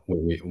 you know,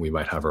 we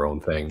might have our own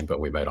thing, but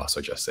we might also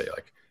just say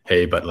like,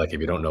 hey, but like, if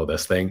you don't know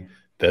this thing,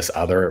 this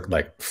other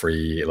like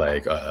free,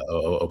 like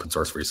open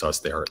source resource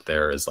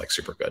there is like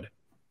super good,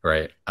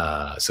 right?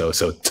 I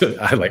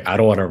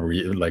don't want to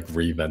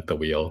reinvent the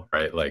wheel,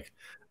 right? Like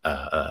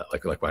why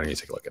don't you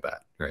take a look at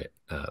that, right?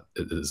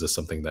 Is this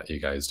something that you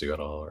guys do at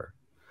all, or?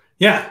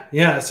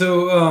 Yeah.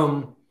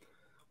 So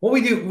what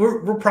we do,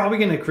 we're probably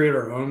going to create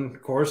our own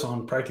course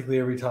on practically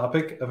every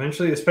topic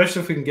eventually,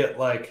 especially if we can get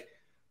like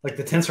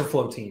the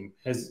TensorFlow team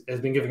has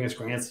been giving us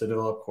grants to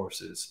develop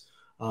courses,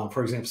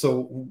 for example.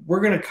 So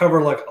we're going to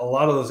cover like a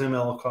lot of those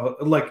ML,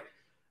 like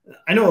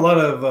I know a lot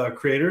of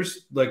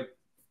creators like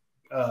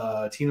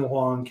Tina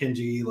Huang,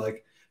 Kenji,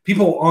 like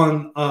people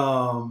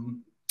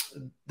on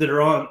that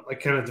are on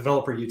like kind of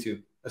developer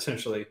YouTube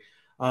essentially,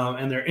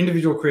 and they're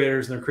individual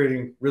creators and they're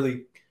creating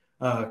really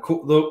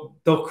cool.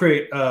 They'll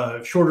create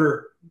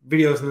shorter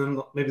videos and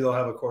then maybe they'll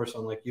have a course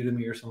on like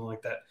Udemy or something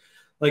like that.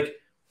 Like,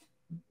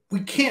 we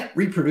can't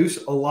reproduce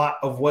a lot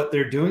of what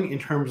they're doing in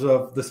terms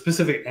of the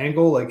specific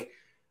angle. Like,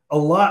 a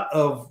lot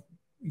of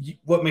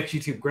what makes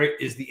YouTube great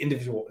is the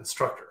individual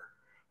instructor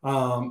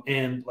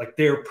and like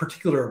their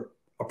particular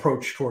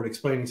approach toward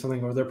explaining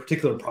something or their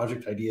particular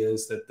project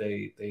ideas that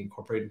they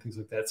incorporate and things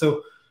like that.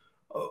 So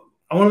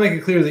I want to make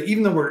it clear that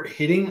even though we're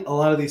hitting a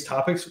lot of these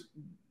topics,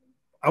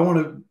 I want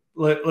to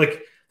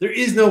like there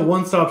is no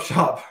one-stop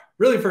shop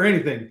really for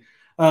anything.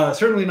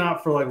 Certainly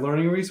not for like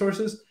learning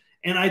resources.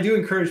 And I do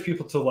encourage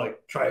people to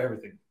like try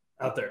everything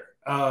out there.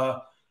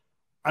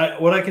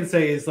 What I can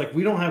say is like,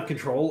 we don't have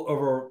control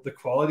over the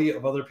quality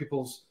of other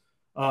people's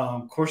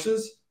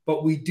courses,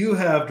 but we do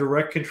have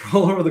direct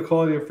control over the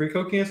quality of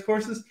FreeCodeCamp's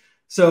courses.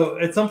 So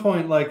at some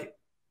point, like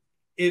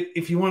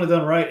if you want it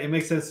done right, it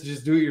makes sense to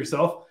just do it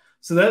yourself.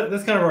 So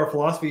that's kind of our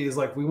philosophy is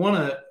like, we want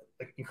to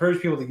like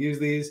encourage people to use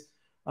these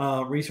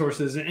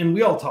resources, and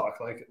we all talk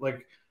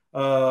like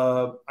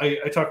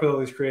I talk with all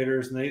these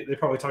creators, and they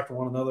probably talk to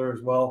one another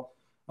as well.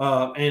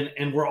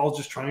 And we're all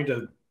just trying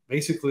to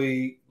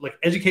basically, like,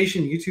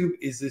 education. YouTube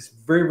is this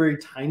very, very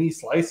tiny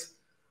slice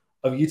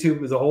of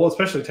YouTube as a whole,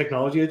 especially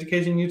technology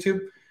education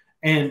YouTube.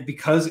 And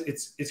because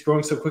it's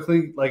growing so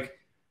quickly, like,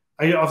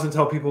 I often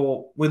tell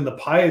people, when the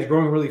pie is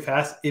growing really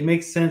fast, it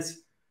makes sense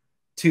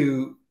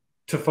to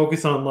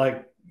focus on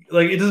like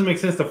it doesn't make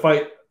sense to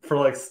fight for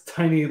like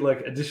tiny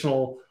like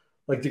additional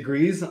like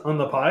degrees on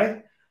the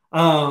pie.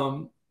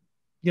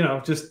 You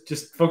know,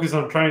 just focus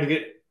on trying to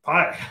get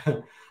pie.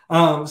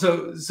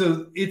 So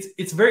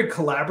it's very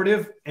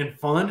collaborative and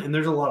fun, and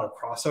there's a lot of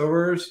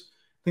crossovers,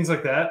 things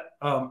like that,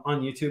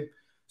 on YouTube.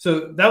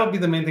 So that would be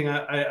the main thing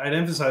I'd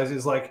emphasize,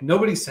 is like,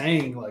 nobody's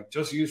saying like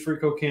just use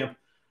FreeCodeCamp.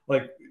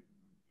 Like,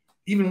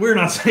 even we're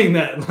not saying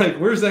that. Like,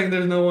 we're saying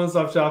there's no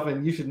one-stop shop,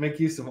 and you should make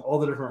use of all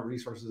the different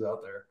resources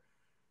out there.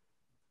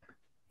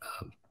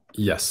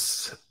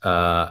 Yes,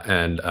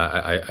 and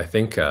I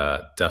think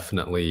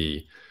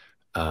definitely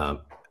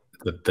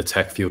the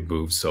tech field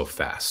moves so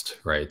fast,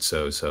 right?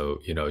 So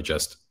you know,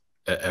 just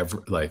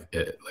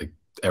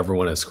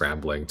everyone is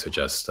scrambling to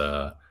just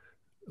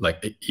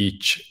like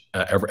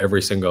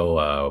every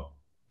single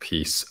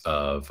piece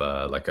of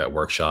like a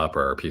workshop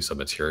or a piece of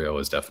material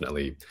is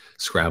definitely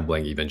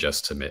scrambling, even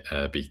just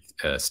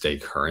to stay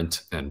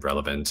current and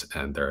relevant.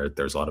 And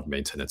there's a lot of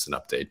maintenance and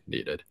update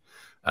needed.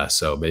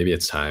 So maybe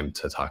it's time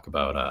to talk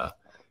about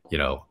you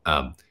know,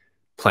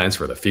 plans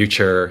for the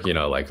future. You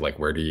know, like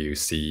where do you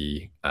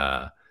see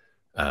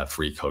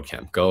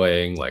FreeCodeCamp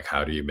going? Like,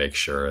 how do you make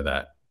sure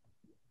that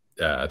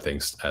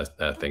things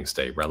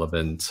stay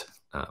relevant?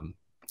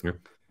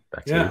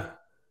 Back to you.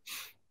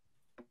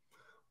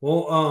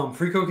 Well,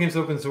 FreeCodeCamp's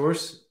open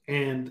source,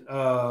 and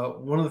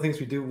one of the things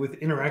we do with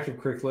interactive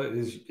curricula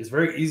is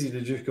very easy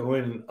to just go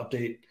in and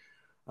update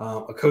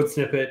a code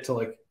snippet to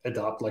like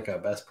adopt like a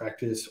best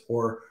practice,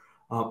 or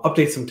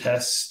update some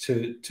tests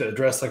to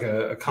address like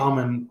a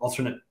common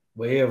alternate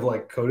way of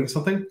like coding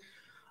something.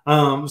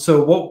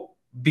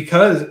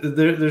 Because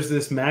there's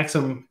this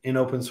maxim in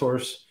open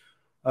source,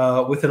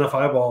 with enough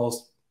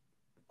eyeballs,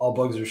 all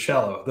bugs are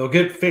shallow. They'll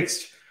get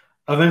fixed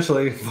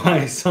eventually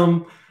by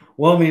some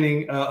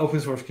well-meaning open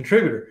source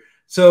contributor.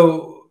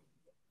 So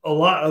a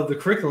lot of the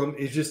curriculum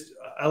is just,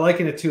 I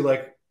liken it to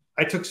like,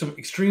 I took some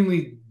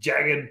extremely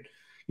jagged,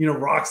 you know,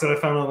 rocks that I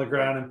found on the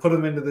ground and put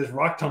them into this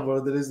rock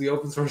tumbler that is the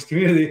open source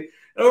community.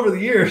 And over the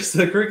years,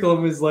 the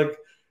curriculum is like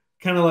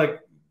kind of like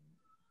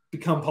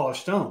become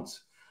polished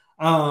stones.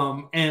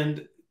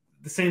 And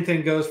the same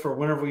thing goes for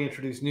whenever we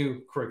introduce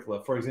new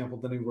curricula. For example,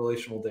 the new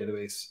relational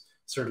database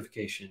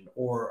certification,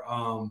 or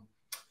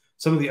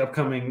some of the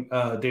upcoming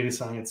data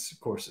science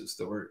courses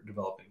that we're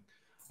developing.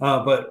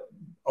 But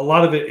a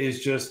lot of it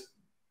is just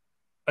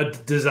a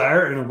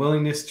desire and a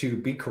willingness to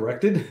be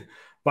corrected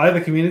by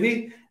the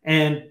community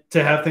and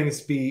to have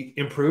things be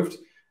improved.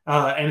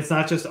 And it's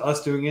not just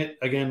us doing it.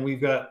 Again,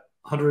 we've got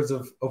hundreds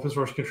of open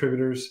source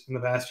contributors in the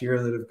past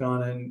year that have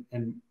gone in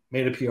and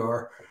made a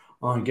PR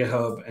on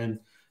GitHub. And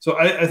so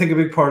I think a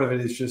big part of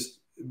it is just,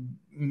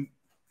 you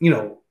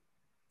know,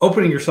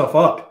 opening yourself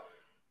up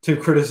to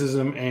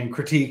criticism and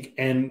critique,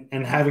 and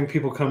having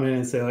people come in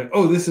and say like,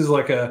 oh, this is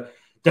like a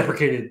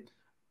deprecated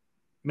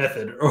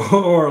method,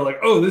 or like,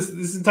 oh,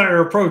 this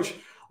entire approach.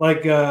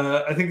 Like,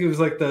 I think it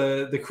was like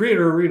the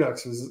creator of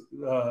Redux was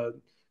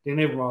Dan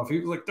Abramoff. He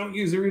was like, don't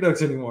use the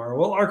Redux anymore.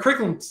 Well, our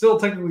curriculum still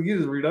technically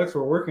uses Redux.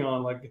 We're working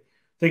on like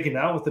taking it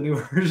out with the new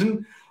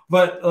version.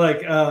 But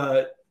like,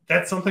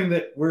 that's something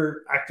that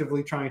we're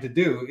actively trying to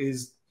do,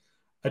 is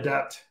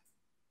adapt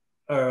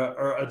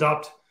or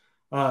adopt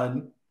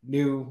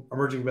new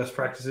emerging best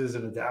practices,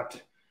 and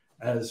adapt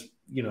as,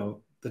 you know,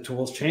 the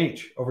tools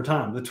change over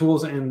time, the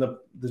tools and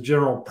the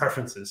general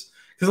preferences.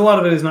 Because a lot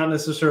of it is not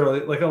necessarily,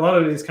 like, a lot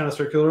of it is kind of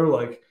circular.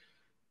 Like,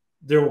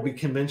 there will be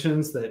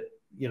conventions that,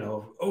 you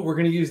know, oh, we're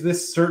going to use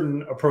this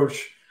certain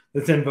approach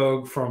that's in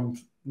vogue from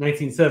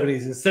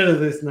 1970s instead of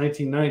this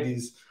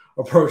 1990s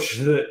approach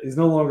that is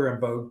no longer in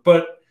vogue.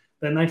 But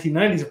that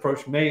 1990s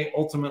approach may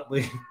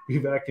ultimately be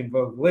back in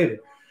vogue later.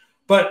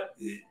 But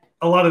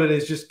a lot of it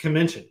is just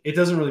convention. It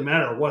doesn't really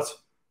matter what's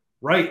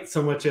right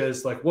so much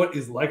as like what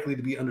is likely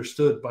to be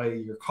understood by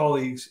your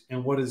colleagues,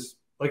 and what is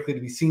likely to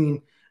be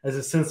seen as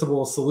a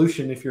sensible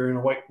solution if you're in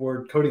a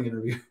whiteboard coding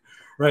interview,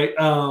 right?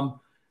 So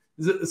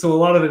a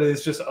lot of it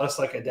is just us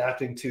like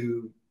adapting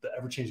to the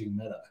ever-changing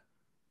meta.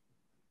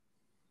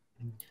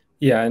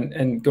 Yeah,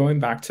 and going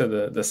back to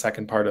the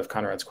second part of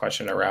Conrad's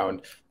question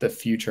around the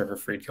future for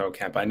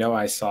FreeCodeCamp, I know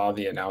I saw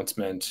the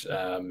announcement,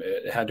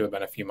 it had to have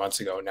been a few months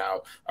ago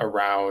now,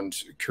 around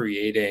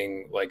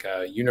creating like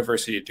a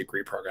university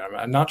degree program.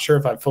 I'm not sure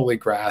if I fully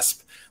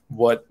grasp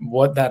what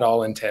that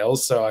all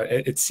entails. So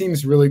it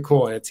seems really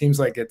cool, and it seems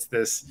like it's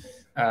this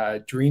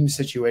dream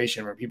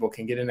situation where people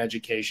can get an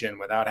education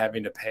without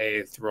having to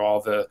pay through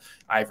all the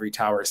ivory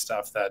tower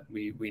stuff that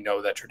we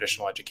know that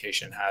traditional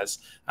education has.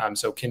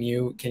 So can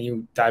you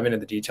dive into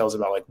the details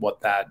about like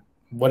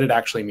what it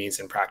actually means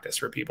in practice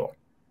for people?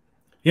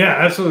 Yeah,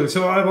 absolutely.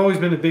 So I've always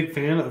been a big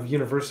fan of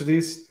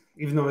universities,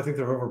 even though I think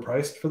they're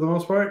overpriced for the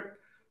most part.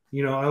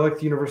 You know, I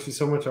liked university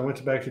so much, I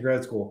went back to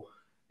grad school.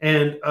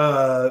 And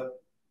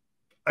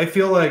I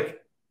feel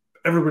like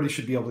everybody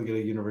should be able to get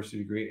a university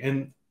degree.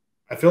 And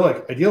I feel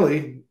like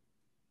ideally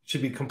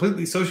should be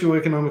completely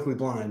socioeconomically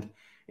blind,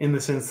 in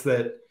the sense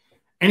that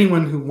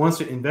anyone who wants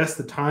to invest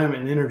the time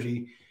and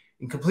energy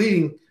in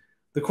completing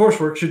the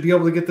coursework should be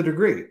able to get the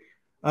degree.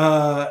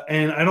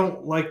 And I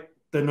don't like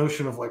the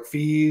notion of like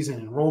fees and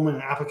enrollment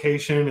and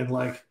application and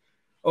like,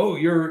 oh,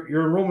 your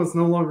enrollment's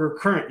no longer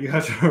current, you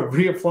have to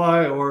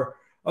reapply, or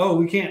oh,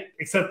 we can't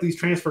accept these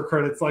transfer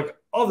credits, like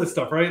all this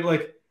stuff, right?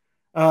 Like,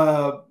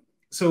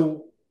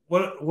 so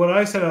what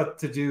I set out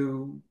to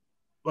do,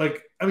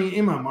 like, I mean,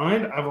 in my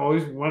mind, I've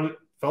always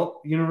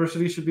felt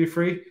university should be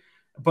free,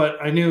 but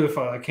I knew if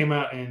I came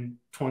out in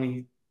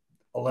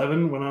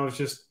 2011 when I was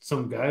just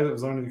some guy that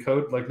was learning the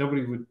code, like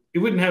it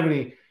wouldn't have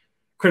any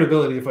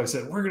credibility if I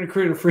said we're going to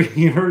create a free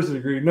university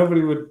degree.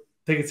 Nobody would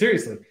take it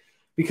seriously,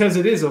 because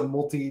it is a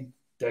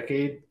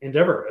multi-decade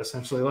endeavor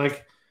essentially.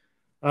 Like,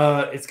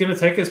 it's going to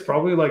take us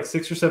probably like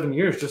 6 or 7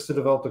 years just to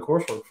develop the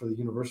coursework for the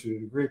university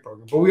degree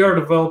program. But we are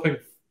developing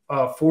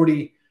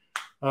 40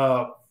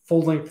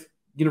 full-length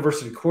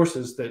university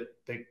courses that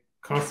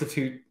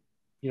constitute,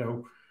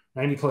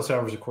 90 plus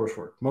hours of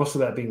coursework. Most of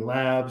that being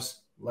labs,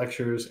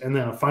 lectures, and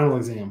then a final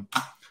exam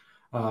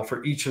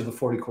for each of the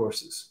 40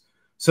 courses.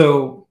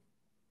 So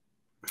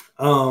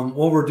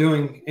what we're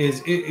doing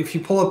is, if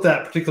you pull up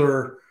that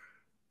particular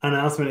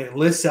announcement, it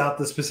lists out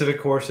the specific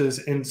courses.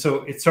 And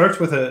so it starts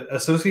with an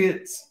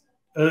associate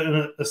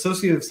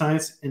of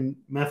science in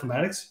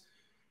mathematics.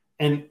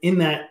 And in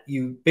that,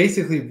 you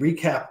basically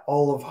recap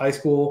all of high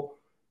school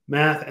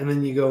math, and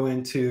then you go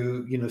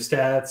into,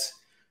 stats,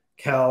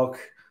 calc,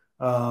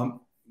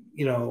 all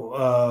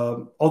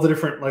the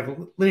different like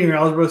linear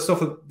algebra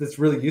stuff that's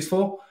really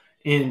useful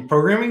in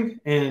programming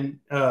and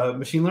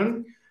machine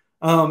learning.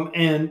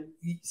 And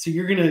so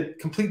you're going to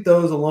complete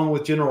those along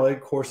with general ed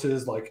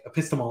courses like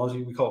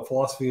epistemology, we call it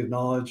philosophy of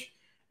knowledge,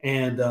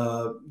 and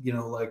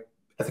like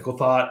ethical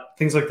thought,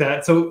 things like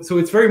that. So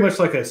it's very much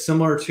like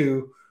similar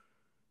to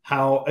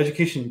how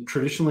education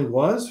traditionally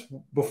was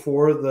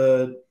before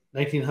the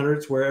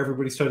 1900s, where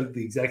everybody studied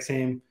the exact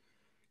same,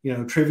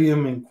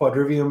 trivium and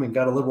quadrivium and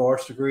got a liberal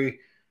arts degree.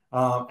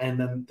 And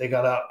then they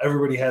got out,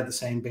 everybody had the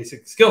same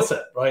basic skill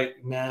set, right?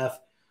 Math,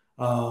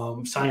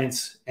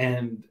 science,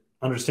 and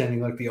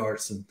understanding like the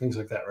arts and things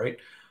like that, right?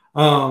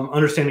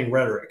 Understanding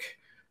rhetoric,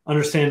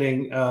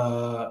 understanding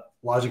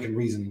logic and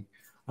reasoning,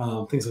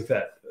 things like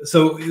that.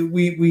 So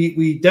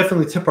we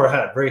definitely tip our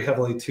hat very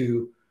heavily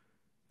to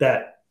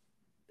that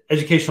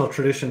educational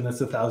tradition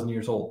that's 1,000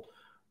 years old.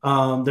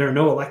 There are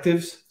no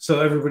electives, so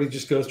everybody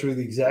just goes through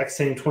the exact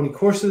same 20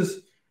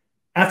 courses.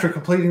 After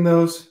completing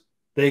those,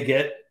 they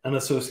get an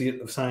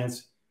associate of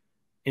science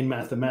in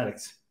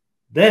mathematics.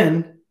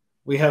 Then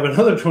we have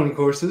another 20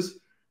 courses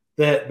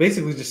that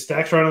basically just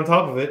stacks right on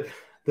top of it,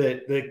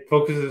 that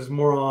focuses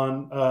more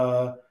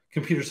on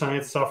computer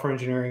science, software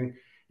engineering,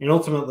 and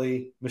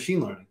ultimately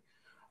machine learning.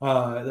 There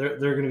are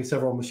going to be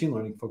several machine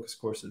learning focused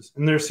courses,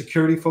 and there's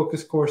security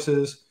focused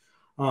courses,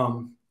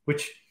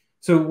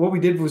 so what we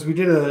did was we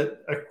did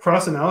a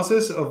cross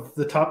analysis of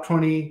the top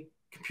 20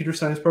 computer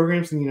science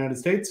programs in the United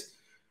States: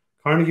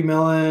 Carnegie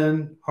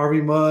Mellon,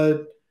 Harvey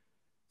Mudd,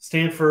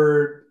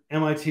 Stanford,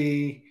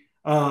 MIT,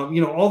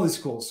 all these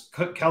schools,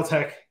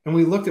 Caltech, and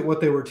we looked at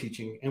what they were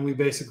teaching, and we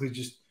basically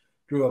just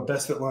drew a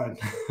best fit line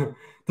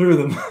through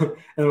them.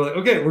 And we're like,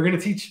 okay, we're going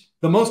to teach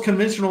the most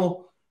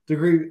conventional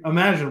degree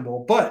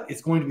imaginable, but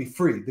it's going to be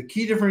free. The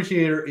key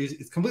differentiator is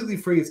it's completely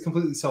free. It's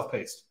completely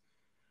self-paced.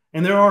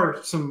 And there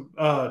are some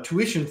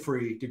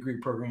tuition-free degree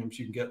programs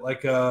you can get,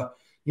 like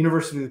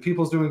University of the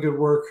People is doing good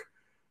work.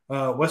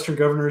 Western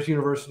Governors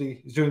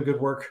University is doing good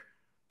work.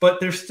 But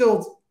there's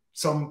still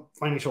some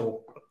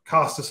financial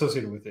cost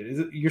associated with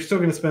it. You're still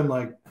going to spend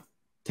like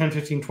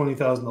 $10,000, $15,000,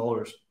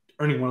 $20,000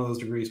 earning one of those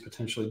degrees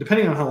potentially,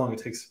 depending on how long it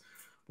takes.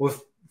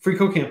 With Free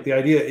Code Camp, the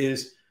idea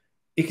is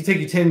it can take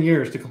you 10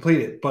 years to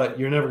complete it, but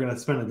you're never going to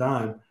spend a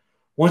dime.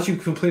 Once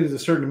you've completed a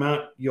certain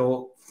amount,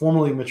 you'll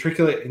formally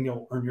matriculate and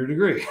you'll earn your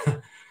degree.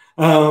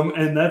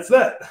 And that's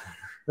that,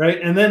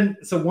 right? And then,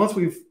 so once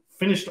we've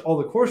finished all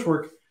the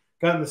coursework,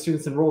 gotten the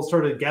students enrolled,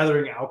 started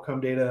gathering outcome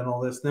data and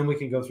all this, then we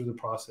can go through the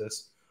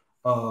process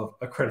of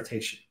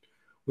accreditation,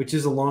 which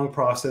is a long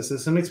process.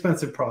 It's an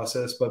expensive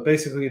process, but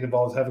basically it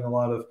involves having a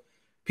lot of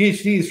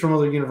PhDs from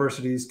other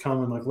universities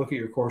come and like look at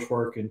your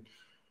coursework and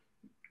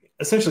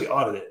essentially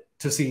audit it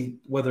to see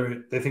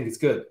whether they think it's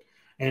good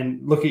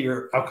and look at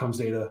your outcomes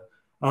data.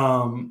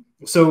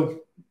 So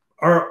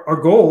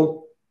our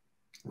goal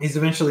is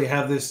eventually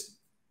have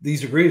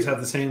these degrees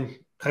have the same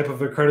type of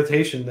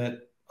accreditation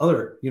that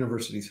other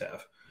universities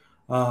have.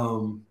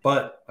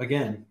 But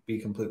again, be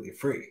completely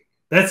free.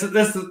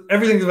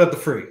 Everything's about the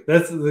free.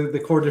 That's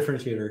the core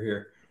differentiator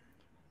here.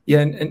 Yeah,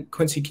 and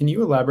Quincy, can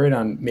you elaborate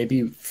on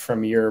maybe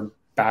from your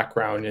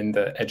background in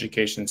the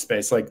education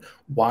space, like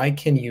why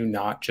can you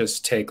not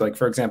just take, like,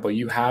 for example,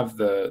 you have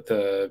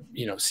the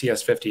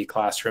CS50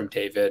 classroom,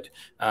 David.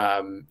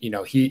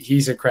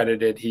 He's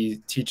accredited, he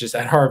teaches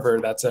at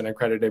Harvard, that's an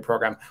accredited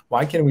program.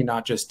 Why can we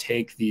not just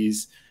take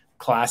these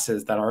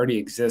classes that already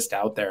exist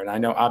out there? And I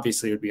know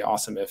obviously it would be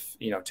awesome if,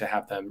 to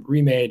have them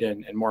remade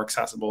and more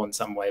accessible in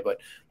some way, but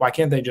why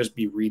can't they just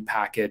be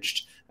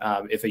repackaged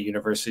if a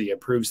university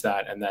approves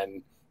that and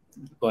then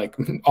like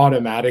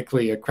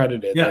automatically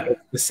accredited? Yeah. Like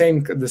the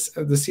same, the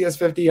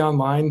CS50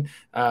 online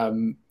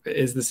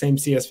is the same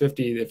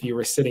CS50 if you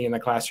were sitting in the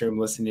classroom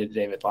listening to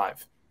David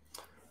live.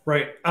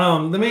 Right.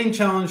 The main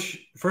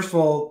challenge, first of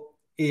all,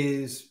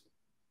 is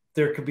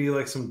there could be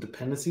like some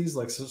dependencies,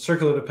 like some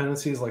circular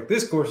dependencies, like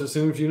this course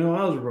assumes you know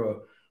algebra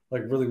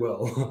like really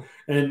well.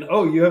 And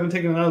oh, you haven't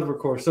taken an algebra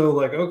course. So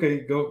like,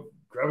 okay, go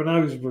grab an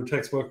algebra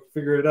textbook,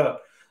 figure it out.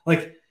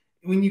 Like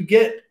when you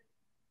get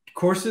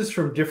courses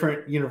from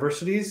different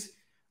universities,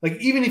 like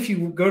even if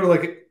you go to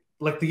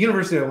like the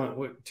university I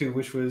went to,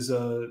 which was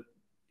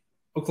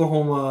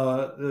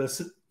Oklahoma,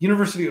 the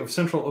University of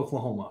Central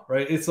Oklahoma,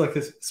 right? It's like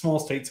this small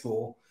state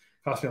school.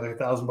 Cost me like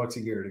 $1,000 a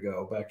year to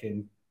go back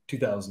in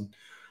 2000.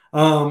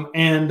 Yeah,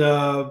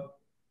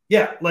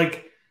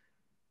 like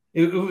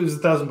it was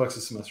 $1,000 a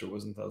semester. It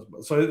wasn't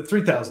 $1,000. So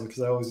 3,000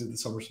 because I always did the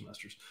summer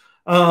semesters.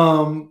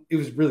 It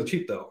was really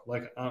cheap though.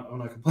 Like I'm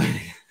not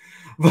complaining,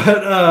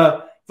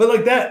 but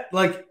like that,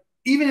 like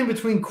even in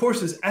between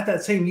courses at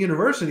that same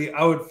university,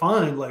 I would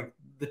find like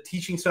the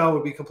teaching style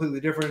would be completely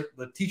different.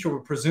 The teacher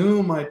would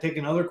presume I'd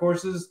taken other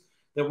courses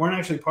that weren't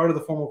actually part of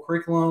the formal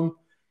curriculum.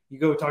 You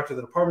go talk to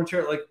the department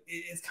chair. Like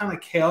it's kind of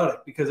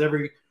chaotic because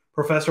every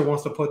professor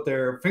wants to put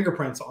their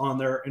fingerprints on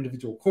their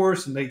individual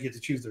course and they get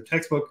to choose their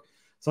textbook.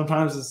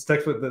 Sometimes it's a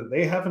textbook that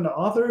they happen to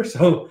author.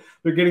 So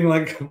they're getting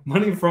like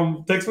money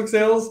from textbook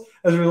sales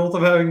as a result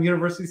of having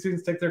university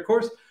students take their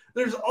course.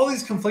 There's all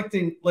these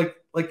conflicting, like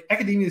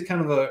academia is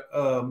kind of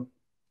a,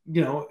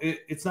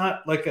 it's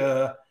not like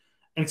an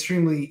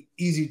extremely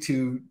easy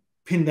to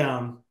pin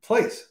down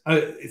place.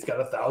 It's got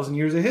 1,000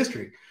 years of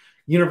history.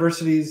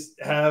 Universities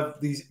have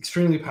these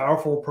extremely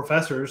powerful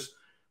professors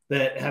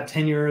that have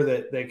tenure,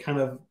 that kind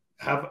of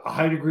have a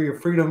high degree of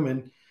freedom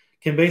and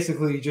can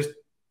basically just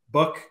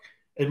buck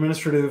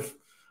administrative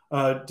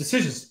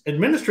decisions.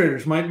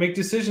 Administrators might make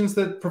decisions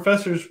that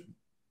professors,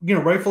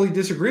 rightfully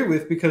disagree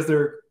with because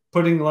they're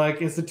putting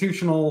like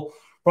institutional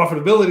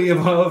profitability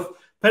above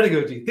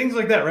pedagogy, things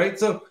like that, right?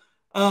 So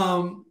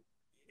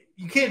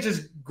you can't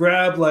just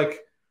grab like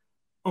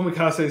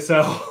omakase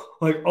style,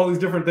 like all these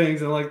different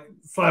things and like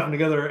slap them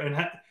together.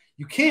 And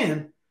you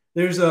can.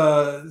 There's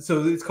so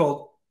it's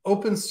called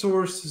Open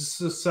Source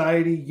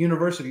Society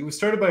University. It was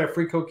started by a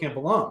Free Code Camp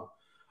alum,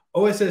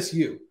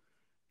 OSSU.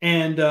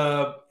 And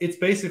it's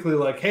basically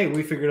like, hey,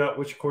 we figured out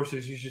which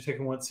courses you should take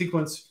in what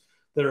sequence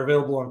that are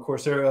available on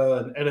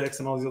Coursera and edX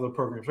and all these other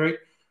programs, right?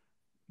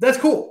 That's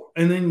cool.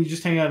 And then you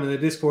just hang out in the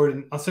Discord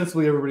and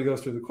ostensibly everybody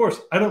goes through the course.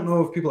 I don't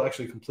know if people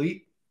actually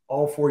complete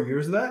all 4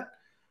 years of that.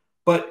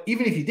 But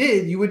even if you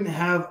did, you wouldn't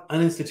have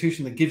an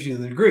institution that gives you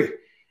the degree.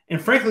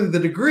 And frankly, the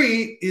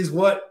degree is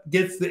what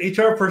gets the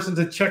HR person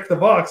to check the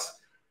box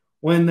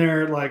when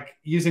they're like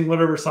using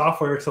whatever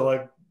software to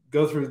like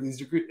go through these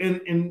degrees.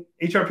 And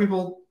HR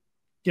people,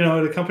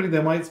 at a company,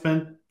 they might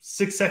spend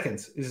 6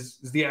 seconds is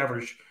the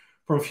average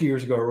from a few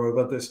years ago. I wrote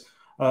about this.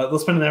 They'll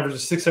spend an average of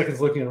 6 seconds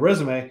looking at a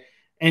resume.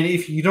 And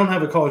if you don't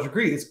have a college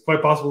degree, it's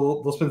quite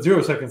possible they'll spend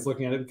 0 seconds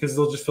looking at it because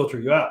they'll just filter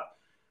you out.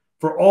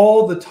 For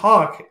all the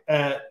talk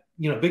at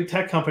big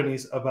tech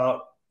companies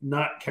about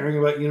not caring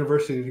about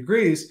university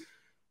degrees,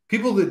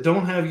 people that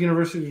don't have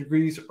university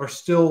degrees are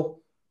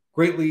still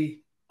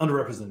greatly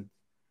underrepresented.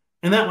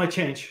 And that might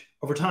change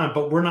over time,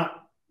 but we're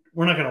not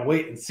going to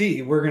wait and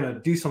see. We're going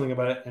to do something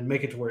about it and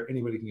make it to where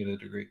anybody can get a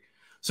degree.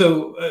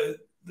 So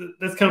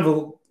that's kind of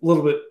a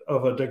little bit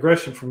of a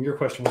digression from your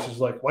question, which is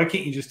like, why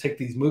can't you just take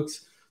these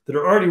MOOCs that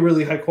are already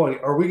really high quality?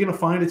 Are we going to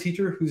find a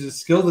teacher who's as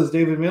skilled as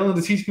David Malin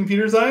to teach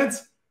computer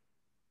science?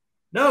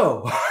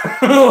 No.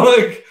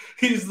 Like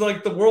he's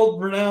like the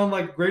world renowned,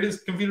 like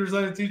greatest computer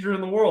science teacher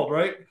in the world,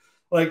 right?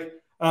 Like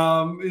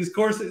his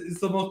course is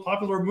the most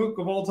popular MOOC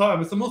of all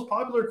time. It's the most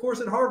popular course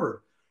at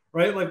Harvard,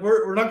 right? Like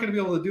we're not going to be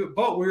able to do it,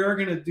 but we are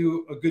going to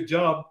do a good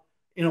job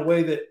in a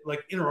way that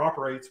like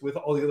interoperates with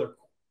all the other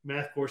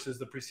math courses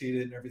that precede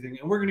it and everything.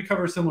 And we're going to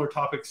cover similar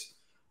topics.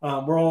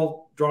 We're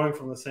all drawing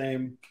from the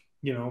same,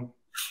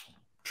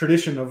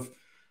 tradition of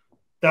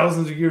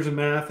thousands of years of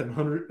math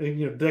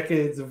and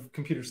decades of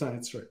computer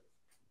science, right?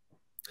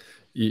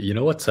 You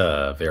know what's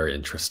very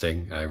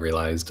interesting? I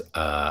realized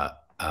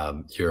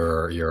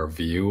your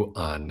view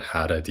on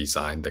how to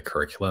design the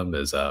curriculum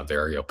is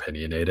very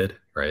opinionated,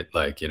 right?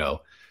 Like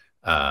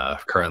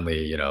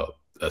currently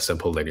a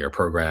simple linear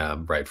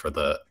program, right, for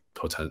the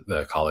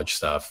college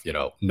stuff.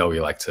 No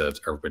elective,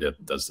 everybody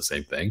does the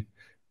same thing,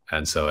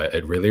 and so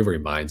it really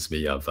reminds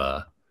me of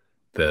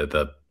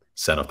the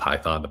set of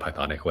Python, the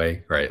Pythonic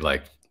way, right?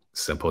 Like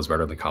simple is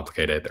better than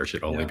complicated. There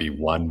should only be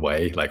one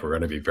way. Like we're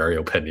going to be very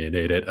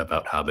opinionated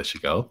about how this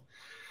should go.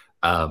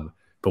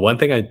 But one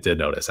thing I did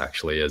notice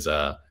actually is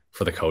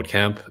for the code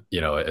camp,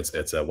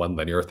 it's a one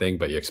linear thing,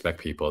 but you expect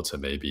people to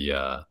maybe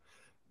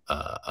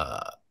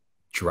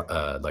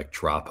like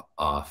drop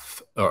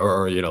off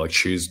or like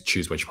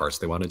choose which parts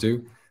they want to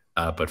do.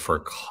 But for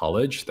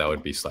college, that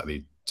would be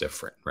slightly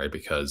different, right?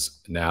 Because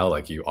now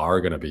like you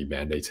are going to be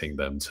mandating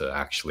them to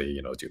actually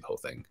do the whole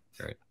thing,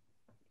 right?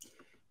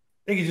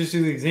 They could just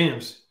do the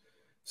exams.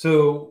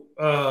 So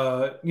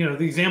the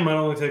exam might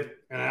only take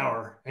an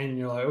hour, and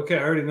you're like, okay,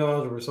 I already know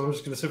algebra, so I'm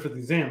just going to sit for the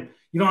exam.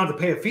 You don't have to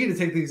pay a fee to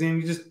take the exam.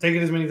 You just take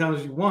it as many times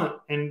as you want.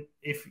 And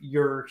if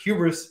your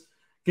hubris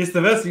gets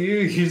the best of you,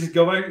 you just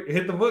go back,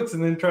 hit the books,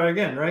 and then try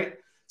again, right?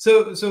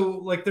 So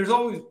like we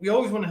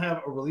always want to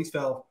have a release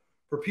valve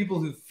for people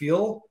who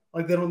feel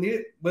like they don't need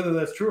it, whether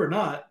that's true or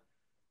not.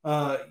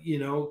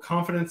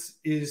 Confidence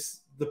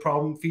is the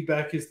problem.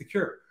 Feedback is the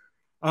cure.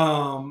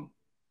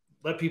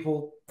 Let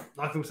people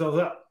knock themselves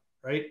out,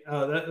 right?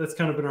 That's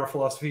kind of been our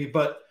philosophy,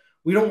 but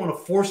we don't want to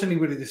force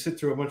anybody to sit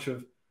through a bunch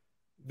of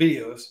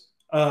videos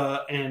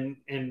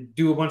and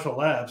do a bunch of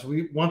labs.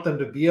 We want them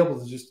to be able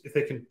to just, if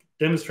they can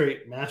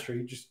demonstrate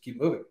mastery, just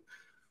keep moving.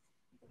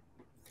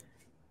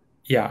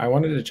 Yeah, I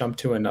wanted to jump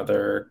to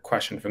another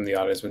question from the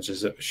audience, which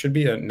should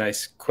be a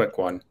nice quick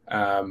one.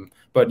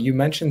 But you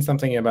mentioned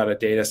something about a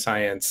data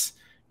science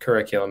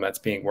curriculum that's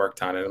being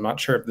worked on, and I'm not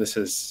sure if this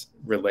is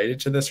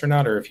related to this or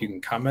not, or if you can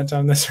comment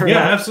on this or not.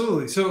 Yeah,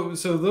 absolutely. So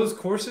those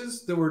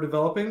courses that we're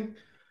developing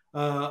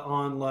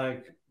on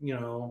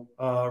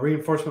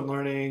reinforcement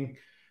learning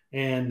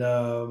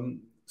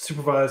and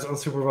supervised,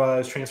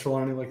 unsupervised, transfer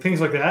learning, like things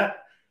like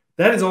that,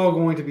 that is all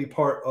going to be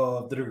part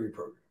of the degree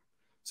program.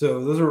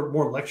 So those are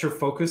more lecture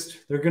focused.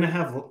 They're going to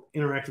have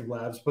interactive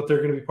labs, but they're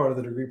going to be part of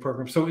the degree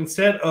program. So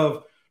instead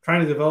of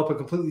trying to develop a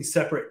completely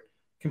separate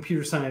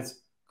computer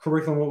science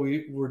curriculum, what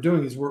we're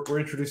doing is we're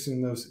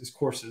introducing those as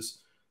courses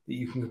that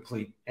you can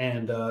complete.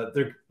 And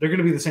they're going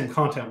to be the same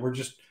content. We're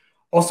just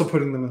also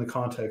putting them in the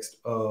context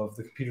of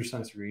the computer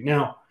science degree.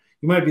 Now,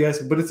 you might be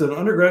asking, but it's an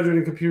undergraduate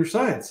in computer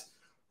science.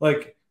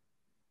 Like,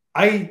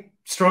 I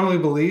strongly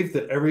believe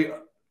that every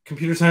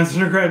computer science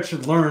undergrad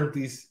should learn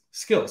these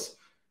skills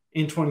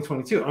in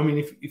 2022. I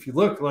mean, if you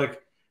look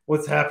like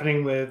what's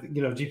happening with,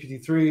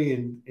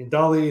 GPT-3 and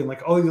DALL-E and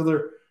like all these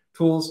other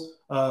tools,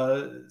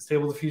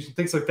 Stable Diffusion,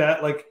 things like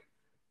that, like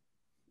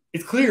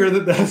it's clear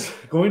that that's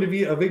going to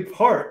be a big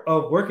part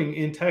of working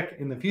in tech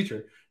in the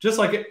future. Just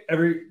like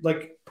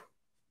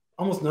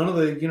almost none of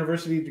the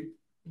university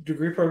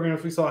degree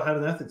programs we saw had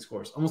an ethics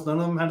course. Almost none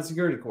of them had a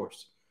security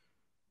course.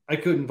 I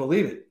couldn't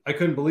believe it. I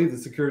couldn't believe that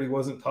security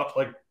wasn't taught,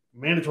 like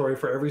mandatory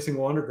for every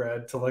single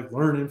undergrad to like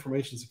learn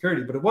information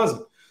security, but it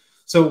wasn't.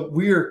 So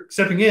we're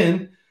stepping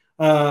in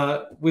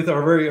with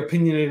our very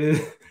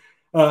opinionated,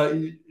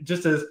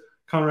 just as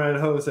Conrad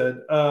Ho said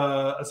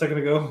a second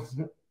ago,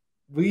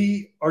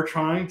 we are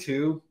trying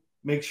to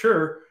make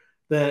sure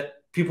that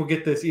people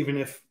get this, even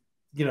if,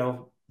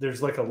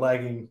 there's like a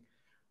lagging,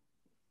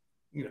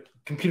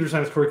 computer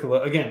science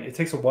curricula. Again, it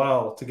takes a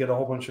while to get a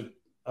whole bunch of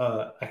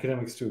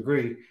academics to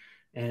agree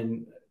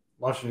and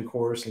launch a new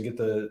course and get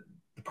the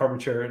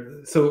department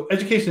chair. So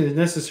education is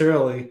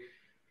necessarily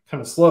kind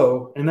of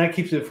slow, and that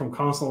keeps it from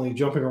constantly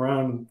jumping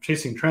around and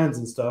chasing trends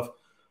and stuff.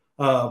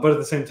 But at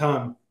the same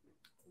time,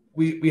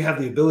 we have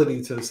the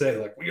ability to say,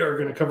 like, we are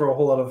going to cover a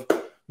whole lot of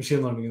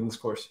machine learning in this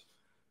course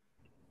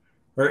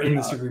or in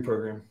this degree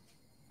program.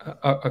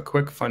 A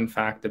quick fun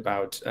fact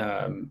about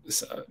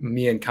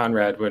me and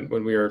Conrad, when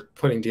we were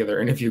putting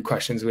together interview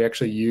questions, we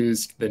actually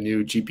used the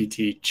new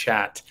GPT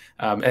chat,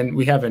 and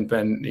we haven't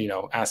been,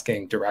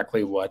 asking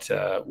directly what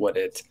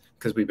it,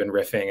 because we've been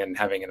riffing and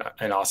having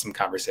an awesome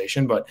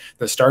conversation. But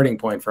the starting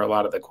point for a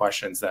lot of the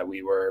questions that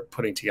we were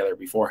putting together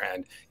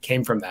beforehand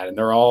came from that. And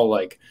they're all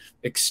like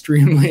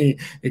extremely,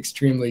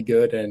 extremely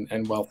good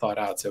and well thought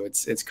out. So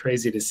it's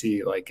crazy to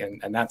see, like,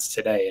 and that's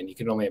today. And you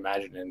can only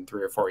imagine in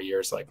 3 or 4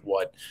 years, like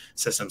what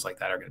systems like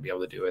that are going to be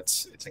able to do.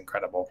 It's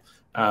incredible.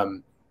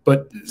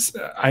 But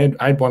I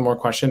had one more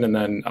question, and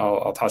then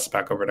I'll toss it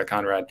back over to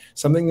Conrad.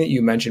 Something that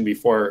you mentioned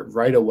before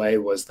right away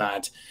was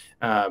that,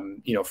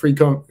 Free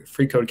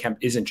Code Camp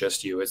isn't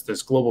just you. It's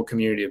this global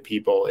community of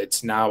people.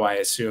 It's now, I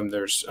assume,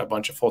 there's a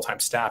bunch of full-time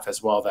staff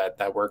as well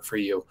that work for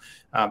you.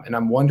 And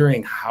I'm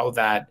wondering how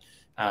that,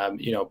 a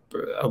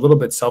little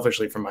bit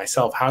selfishly for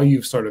myself, how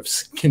you've sort of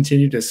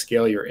continued to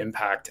scale your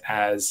impact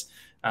as,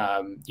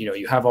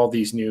 you have all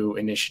these new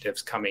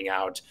initiatives coming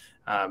out.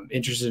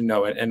 Interested to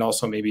know it, and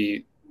also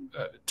maybe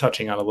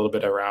touching on a little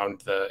bit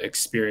around the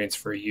experience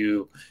for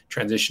you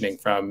transitioning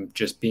from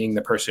just being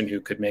the person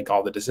who could make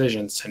all the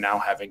decisions to now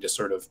having to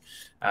sort of,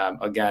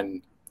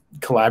 again,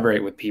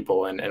 collaborate with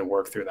people and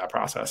work through that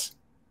process.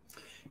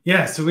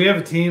 Yeah, so we have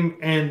a team,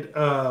 and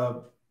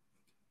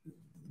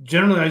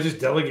generally I just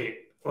delegate.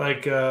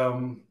 Like,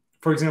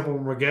 for example,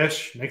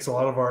 Ragesh makes a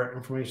lot of our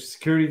information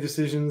security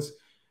decisions,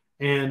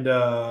 and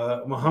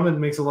Mohammed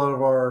makes a lot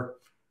of our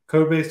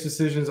code-based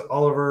decisions.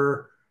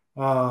 Oliver,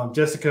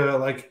 Jessica,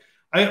 like,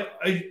 I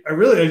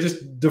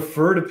just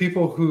defer to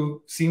people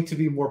who seem to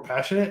be more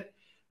passionate.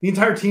 The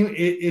entire team,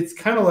 it's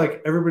kind of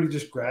like everybody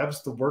just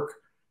grabs the work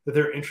that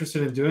they're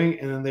interested in doing,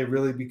 and then they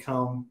really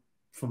become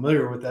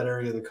familiar with that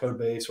area of the code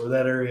base or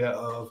that area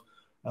of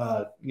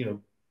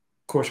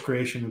course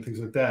creation and things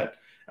like that.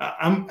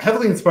 I'm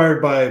heavily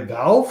inspired by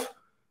Valve,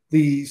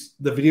 the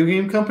video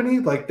game company.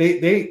 Like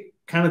they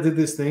kind of did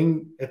this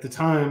thing at the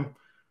time,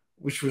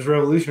 which was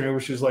revolutionary,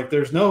 which is like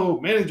there's no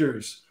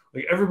managers.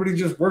 Like everybody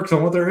just works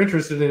on what they're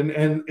interested in,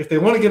 and if they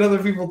want to get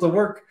other people to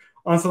work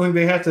on something,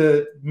 they have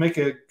to make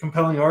a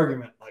compelling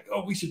argument, like,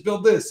 oh, we should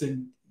build this,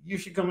 and you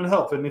should come and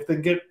help. And if they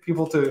get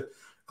people to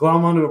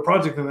glom onto a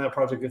project, then that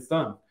project gets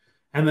done.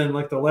 And then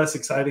like the less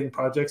exciting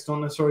projects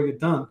don't necessarily get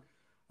done.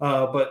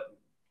 But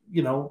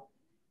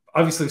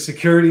obviously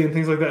security and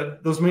things like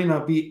that, those may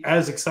not be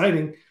as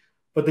exciting,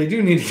 but they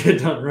do need to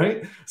get done,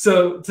 right?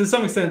 So to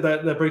some extent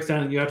that breaks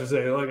down, and you have to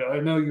say, like, I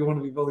know you want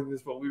to be building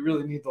this, but we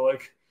really need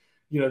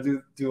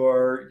to do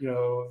our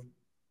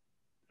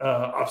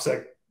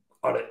OPSEC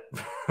audit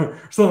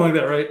something like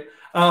that, right?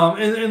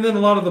 And then a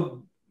lot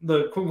of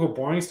the quote unquote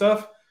boring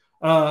stuff,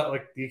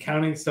 like the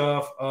accounting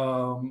stuff,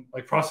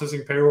 like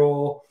processing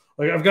payroll.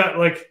 Like I've got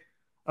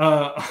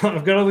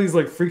all these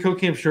like Free Code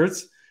Camp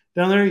shirts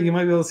down there. You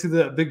might be able to see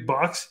that big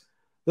box.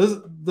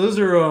 Those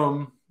are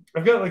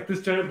I've got like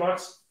this giant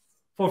box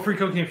full of Free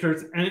Code Camp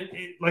shirts, and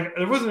it like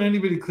there wasn't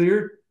anybody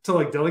clear to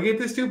like delegate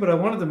this to, but I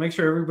wanted to make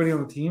sure everybody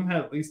on the team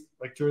had at least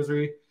like 2 or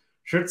 3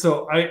 shirts.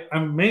 So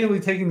I'm mainly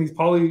taking these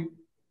poly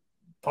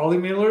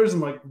mailers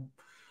and like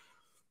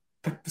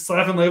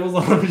slapping labels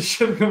on them and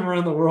shipping them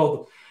around the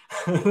world.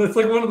 That's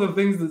like one of the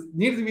things that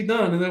needed to be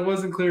done, and it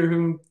wasn't clear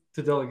whom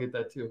to delegate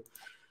that to.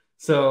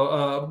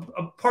 So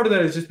a part of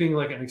that is just being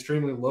like an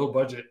extremely low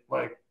budget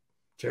like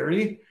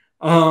charity.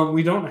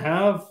 We don't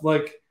have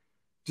like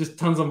just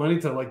tons of money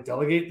to like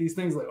delegate these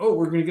things. Like, oh,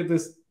 we're going to get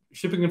this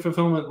shipping and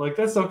fulfillment. Like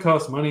that stuff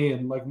costs money,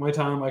 and like my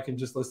time, I can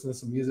just listen to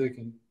some music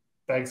and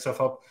bag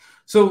stuff up.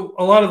 So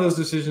a lot of those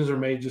decisions are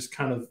made just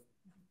kind of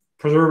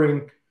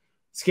preserving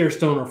scarce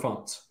donor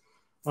funds.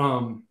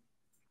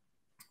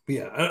 But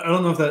yeah, I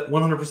don't know if that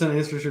 100%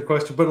 answers your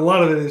question, but a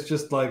lot of it is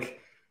just like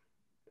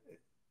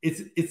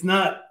it's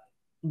not.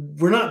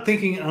 We're not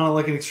thinking on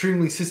like an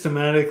extremely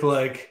systematic,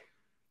 like,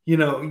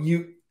 how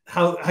you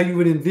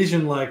would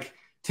envision like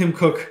Tim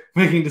Cook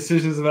making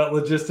decisions about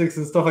logistics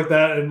and stuff like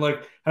that, and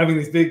like having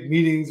these big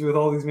meetings with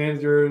all these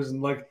managers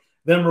and like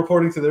them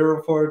reporting to their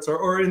reports,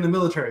 or in the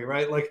military,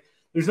 right? Like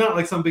there's not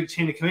like some big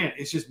chain of command.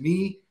 It's just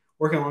me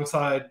working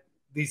alongside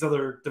these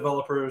other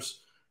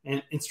developers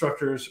and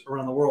instructors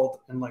around the world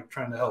and like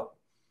trying to help.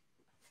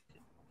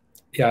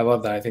 Yeah, I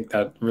love that. I think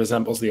that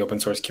resembles the open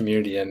source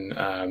community and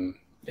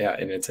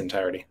in its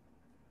entirety.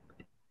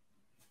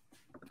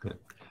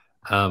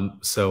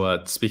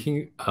 So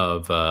speaking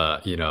of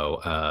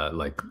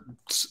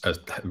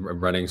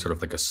running sort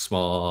of like a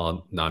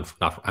small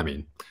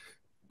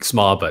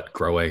small but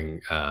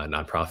growing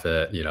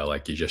nonprofit,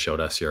 like you just showed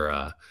us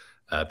your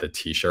the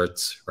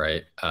t-shirts,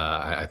 right?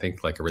 I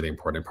think like a really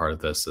important part of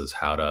this is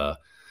how to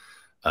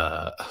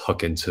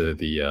hook into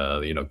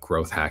the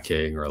growth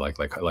hacking, or like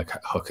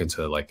hook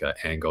into like an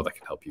angle that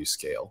can help you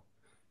scale.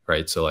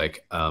 Right. So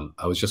like,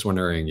 I was just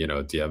wondering,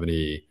 do you have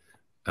any,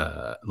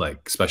 like,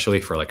 especially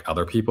for like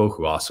other people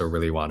who also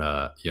really want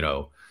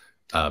to,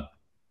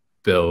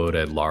 build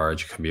a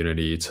large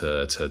community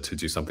to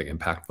do something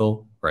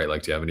impactful, right?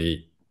 Like, do you have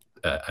any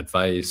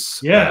advice?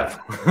 Yeah,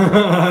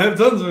 I have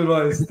tons of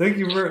advice. Thank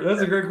you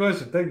that's a great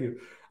question. Thank you.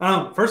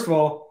 First of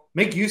all,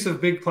 make use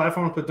of big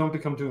platforms, but don't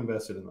become too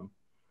invested in them.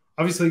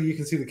 Obviously, you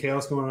can see the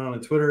chaos going on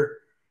Twitter.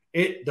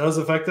 It does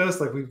affect us.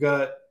 Like we've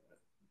got,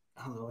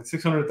 I don't know, like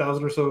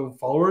 600,000 or so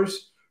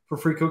followers for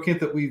Free Code Camp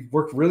that we've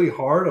worked really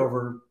hard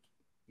over,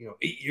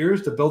 8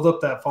 years to build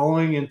up that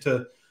following, and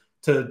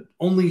to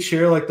only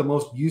share like the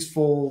most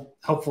useful,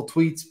 helpful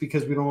tweets,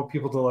 because we don't want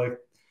people to like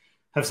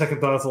have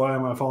second thoughts. Why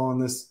am I following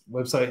this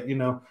website?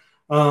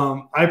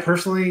 I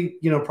personally,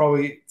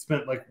 probably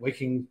spent like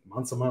waking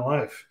months of my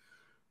life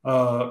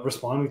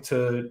responding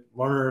to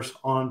learners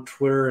on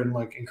Twitter and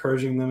like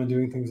encouraging them and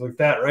doing things like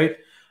that, right?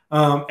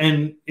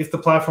 And if the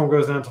platform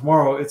goes down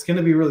tomorrow, it's going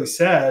to be really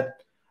sad.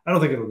 I don't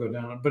think it'll go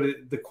down, but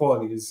the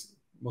quality is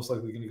most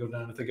likely going to go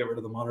down if they get rid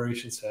of the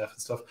moderation staff and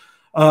stuff.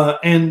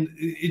 And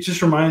it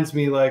just reminds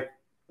me, like,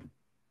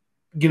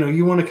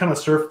 you want to kind of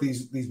surf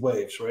these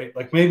waves, right?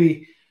 Like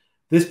maybe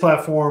this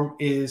platform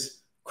is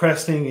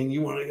cresting and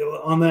you want to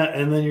go on that,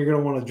 and then you're going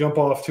to want to jump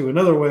off to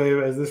another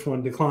wave as this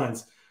one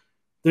declines.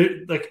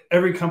 Like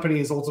every company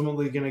is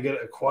ultimately going to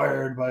get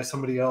acquired by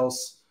somebody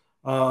else.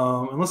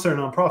 Unless they're a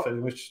nonprofit,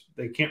 in which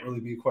they can't really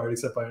be acquired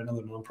except by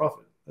another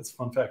nonprofit. That's a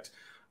fun fact.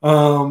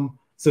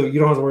 So you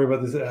don't have to worry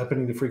about this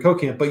happening to Free Code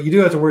Camp, but you do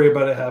have to worry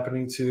about it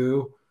happening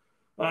to,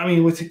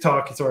 with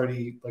TikTok, it's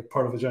already like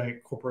part of a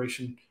giant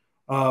corporation.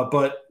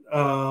 But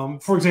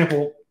for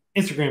example,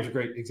 Instagram's a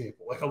great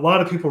example. Like a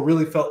lot of people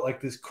really felt like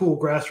this cool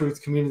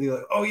grassroots community,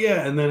 like, oh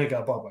yeah, and then it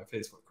got bought by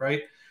Facebook,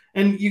 right?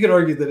 And you could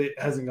argue that it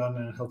hasn't gone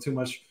downhill too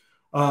much.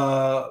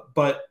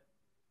 But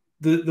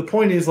the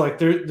point is, like,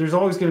 there's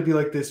always going to be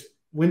like this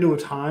window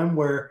of time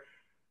where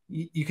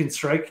you can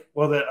strike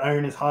while that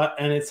iron is hot,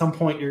 and at some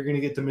point you're going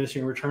to get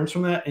diminishing returns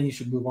from that, and you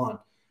should move on.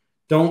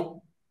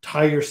 Don't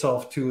tie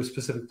yourself to a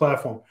specific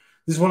platform.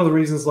 This is one of the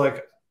reasons,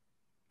 like,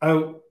 I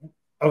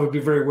would be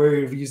very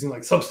wary of using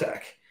like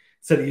Substack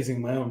instead of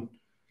using my own,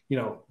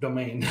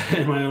 domain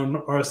and my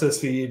own RSS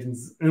feed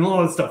and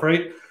all that stuff,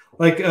 right?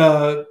 Like,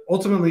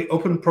 ultimately,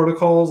 open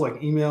protocols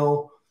like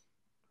email,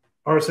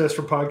 RSS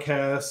for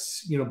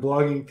podcasts,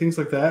 blogging, things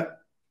like that.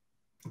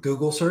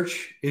 Google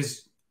search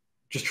is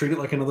just treat it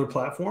like another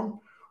platform.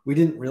 We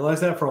didn't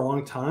realize that for a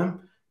long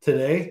time.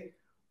 Today,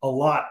 a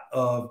lot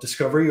of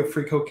discovery of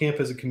Free Code Camp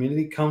as a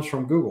community comes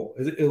from Google.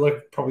 It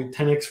like probably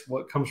 10x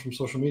what comes from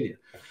social media.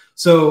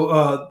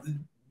 So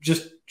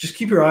just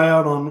keep your eye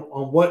out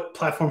on what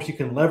platforms you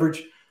can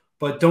leverage,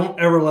 but don't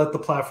ever let the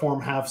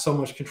platform have so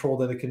much control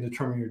that it can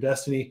determine your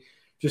destiny.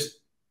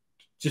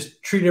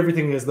 Just treat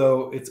everything as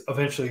though it's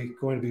eventually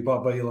going to be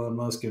bought by Elon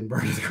Musk and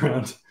burned to the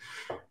ground.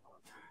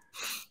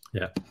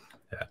 Yeah.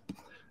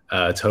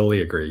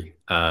 Totally agree.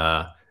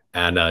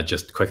 And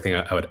just quick thing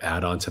I would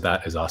add on to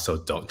that is also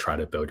don't try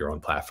to build your own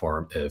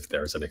platform if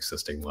there's an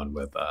existing one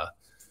with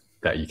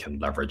that you can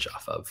leverage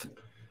off of.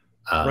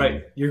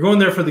 Right. You're going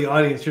there for the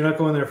audience. You're not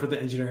going there for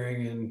the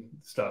engineering and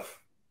stuff.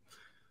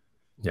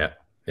 Yeah.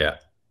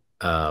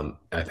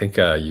 I think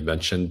you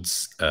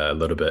mentioned a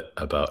little bit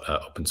about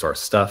open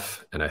source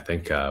stuff. And I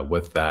think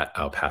with that,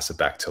 I'll pass it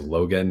back to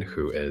Logan,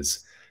 who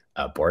is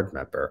a board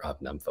member of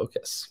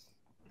NumFOCUS.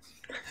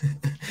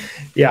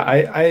 Yeah,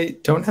 I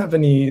don't have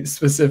any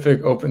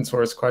specific open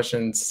source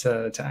questions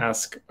to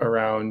ask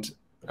around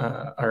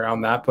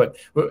that, but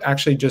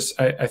actually just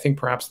I think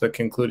perhaps the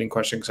concluding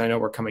question, because I know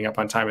we're coming up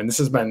on time, and this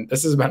has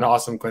been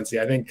awesome, Quincy.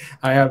 I think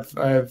I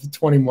have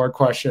 20 more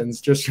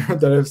questions just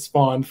that have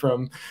spawned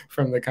from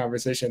the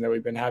conversation that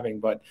we've been having.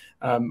 But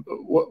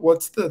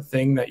what's the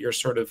thing that you're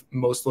sort of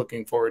most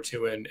looking forward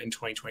to in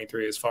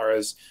 2023 as far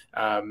as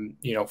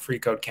Free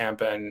Code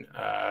Camp and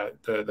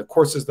the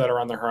courses that are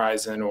on the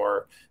horizon,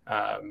 or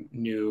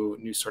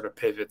new sort of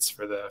pivots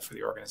for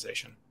the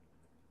organization?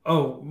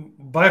 Oh,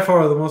 by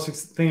far the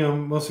thing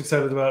I'm most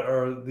excited about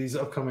are these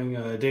upcoming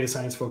data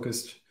science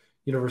focused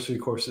university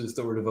courses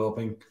that we're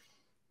developing,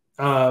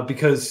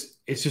 because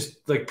it's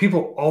just like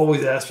people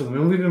always ask for them,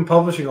 and we've been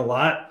publishing a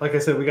lot. Like I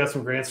said, we got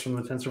some grants from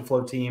the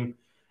TensorFlow team,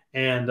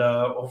 and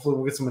hopefully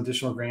we'll get some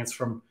additional grants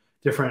from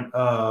different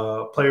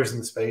players in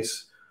the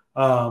space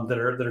that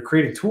are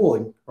creating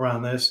tooling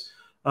around this.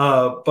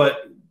 But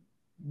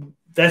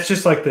that's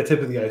just like the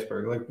tip of the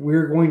iceberg. Like,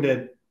 we're going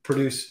to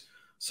produce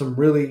some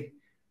really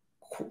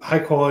high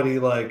quality,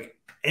 like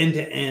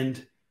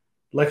end-to-end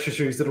lecture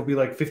series that'll be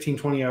like 15,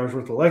 20 hours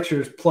worth of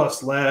lectures,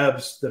 plus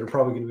labs that are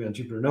probably going to be on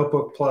Jupyter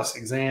Notebook, plus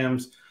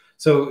exams.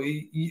 So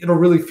it'll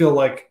really feel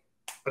like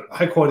a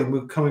high quality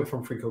MOOC coming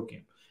from Free Code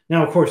Camp.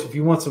 Now, of course, if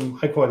you want some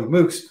high quality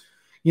MOOCs,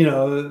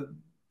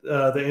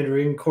 the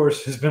Andrew Ng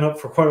course has been up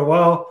for quite a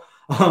while.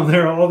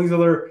 There are all these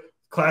other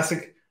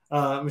classic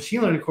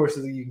machine learning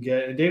courses that you can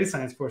get, and data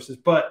science courses.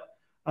 But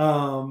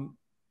I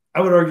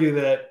would argue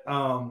that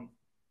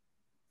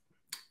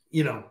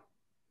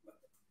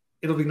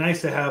it'll be nice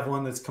to have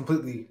one that's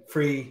completely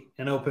free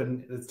and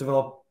open, that's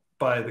developed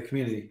by the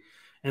community,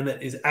 and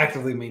that is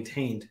actively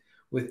maintained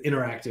with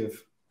interactive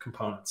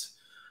components.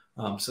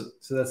 So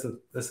that's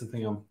the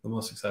thing I'm the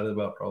most excited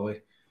about,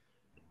 probably.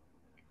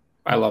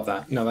 I love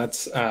that. No,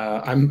 that's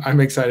I'm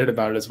excited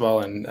about it as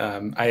well, and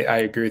I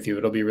agree with you.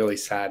 It'll be really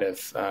sad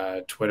if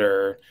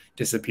Twitter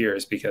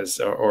disappears because,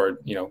 or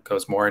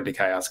goes more into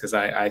chaos, because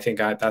I think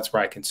that's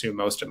where I consume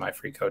most of my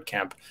Free Code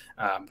Camp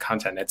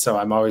content. And so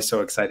I'm always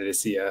so excited to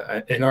see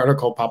an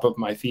article pop up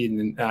my feed.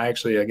 And I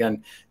actually,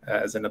 again,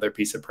 as another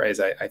piece of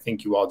praise, I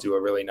think you all do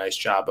a really nice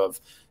job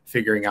of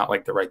figuring out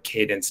like the right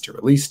cadence to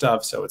release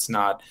stuff, so it's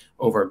not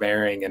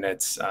overbearing, and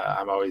it's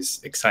I'm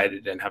always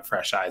excited and have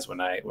fresh eyes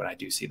when I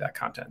do see that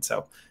content.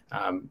 So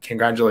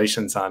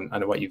congratulations on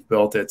what you've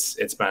built.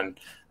 It's been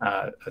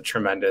a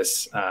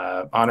tremendous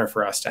honor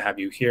for us to have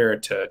you here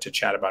to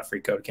chat about Free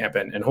Code Camp,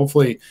 and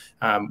hopefully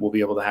we'll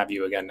be able to have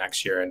you again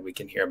next year, and we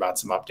can hear about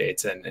some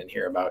updates and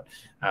hear about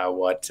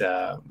what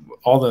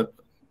all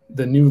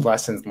the new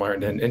lessons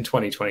learned in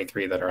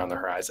 2023 that are on the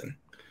horizon.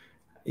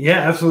 Yeah,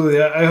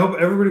 absolutely. I hope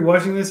everybody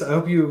watching this, I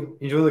hope you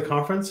enjoy the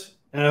conference,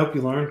 and I hope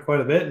you learned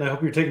quite a bit, and I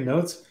hope you're taking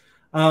notes.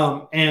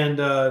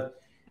 If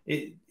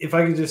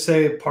I could just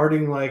say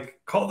parting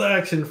like call to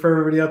action for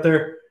everybody out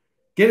there,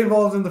 get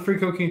involved in the Free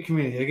Code Camp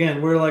community.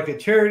 Again, we're like a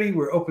charity,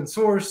 we're open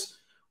source.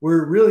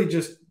 We're really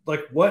just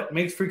like, what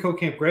makes Free Code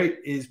Camp great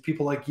is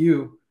people like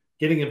you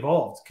getting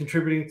involved,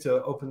 contributing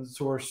to open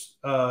source.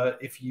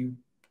 If you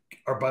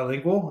are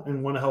bilingual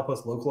and want to help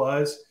us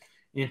localize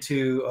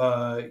into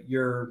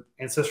your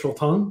ancestral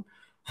tongue,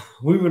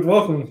 we would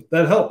welcome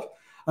that help.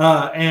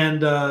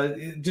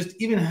 Just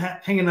even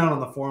hanging out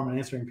on the forum and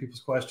answering people's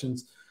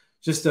questions,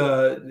 just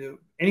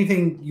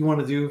anything you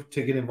want to do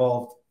to get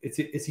involved, it's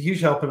a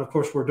huge help. And of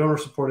course, we're donor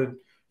supported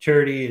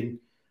charity,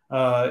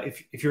 and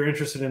if you're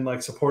interested in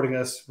like supporting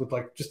us with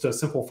like just a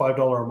simple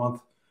 $5 a month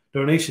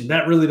donation,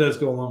 that really does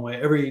go a long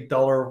way. Every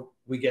dollar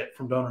we get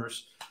from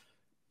donors,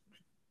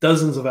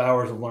 dozens of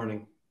hours of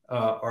learning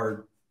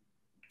are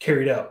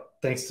carried out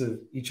thanks to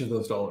each of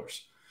those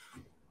dollars.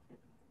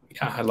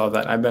 Yeah, I love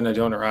that. I've been a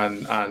donor on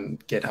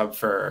GitHub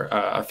for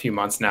a few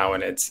months now,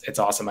 and it's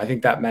awesome. I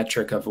think that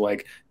metric of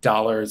like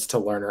dollars to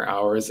learner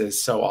hours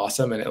is so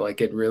awesome, and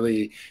it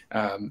really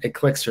it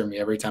clicks for me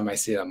every time I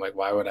see it. I'm like,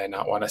 why would I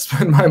not want to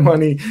spend my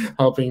money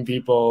helping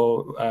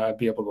people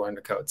be able to learn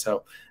to code?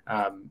 So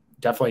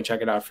definitely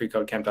check it out,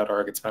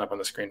 freecodecamp.org. It's been up on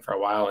the screen for a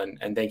while,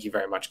 and thank you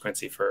very much,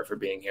 Quincy, for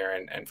being here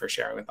and for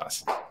sharing with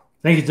us.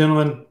 Thank you,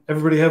 gentlemen.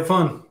 Everybody have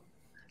fun.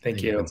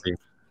 Thank you. Quincy.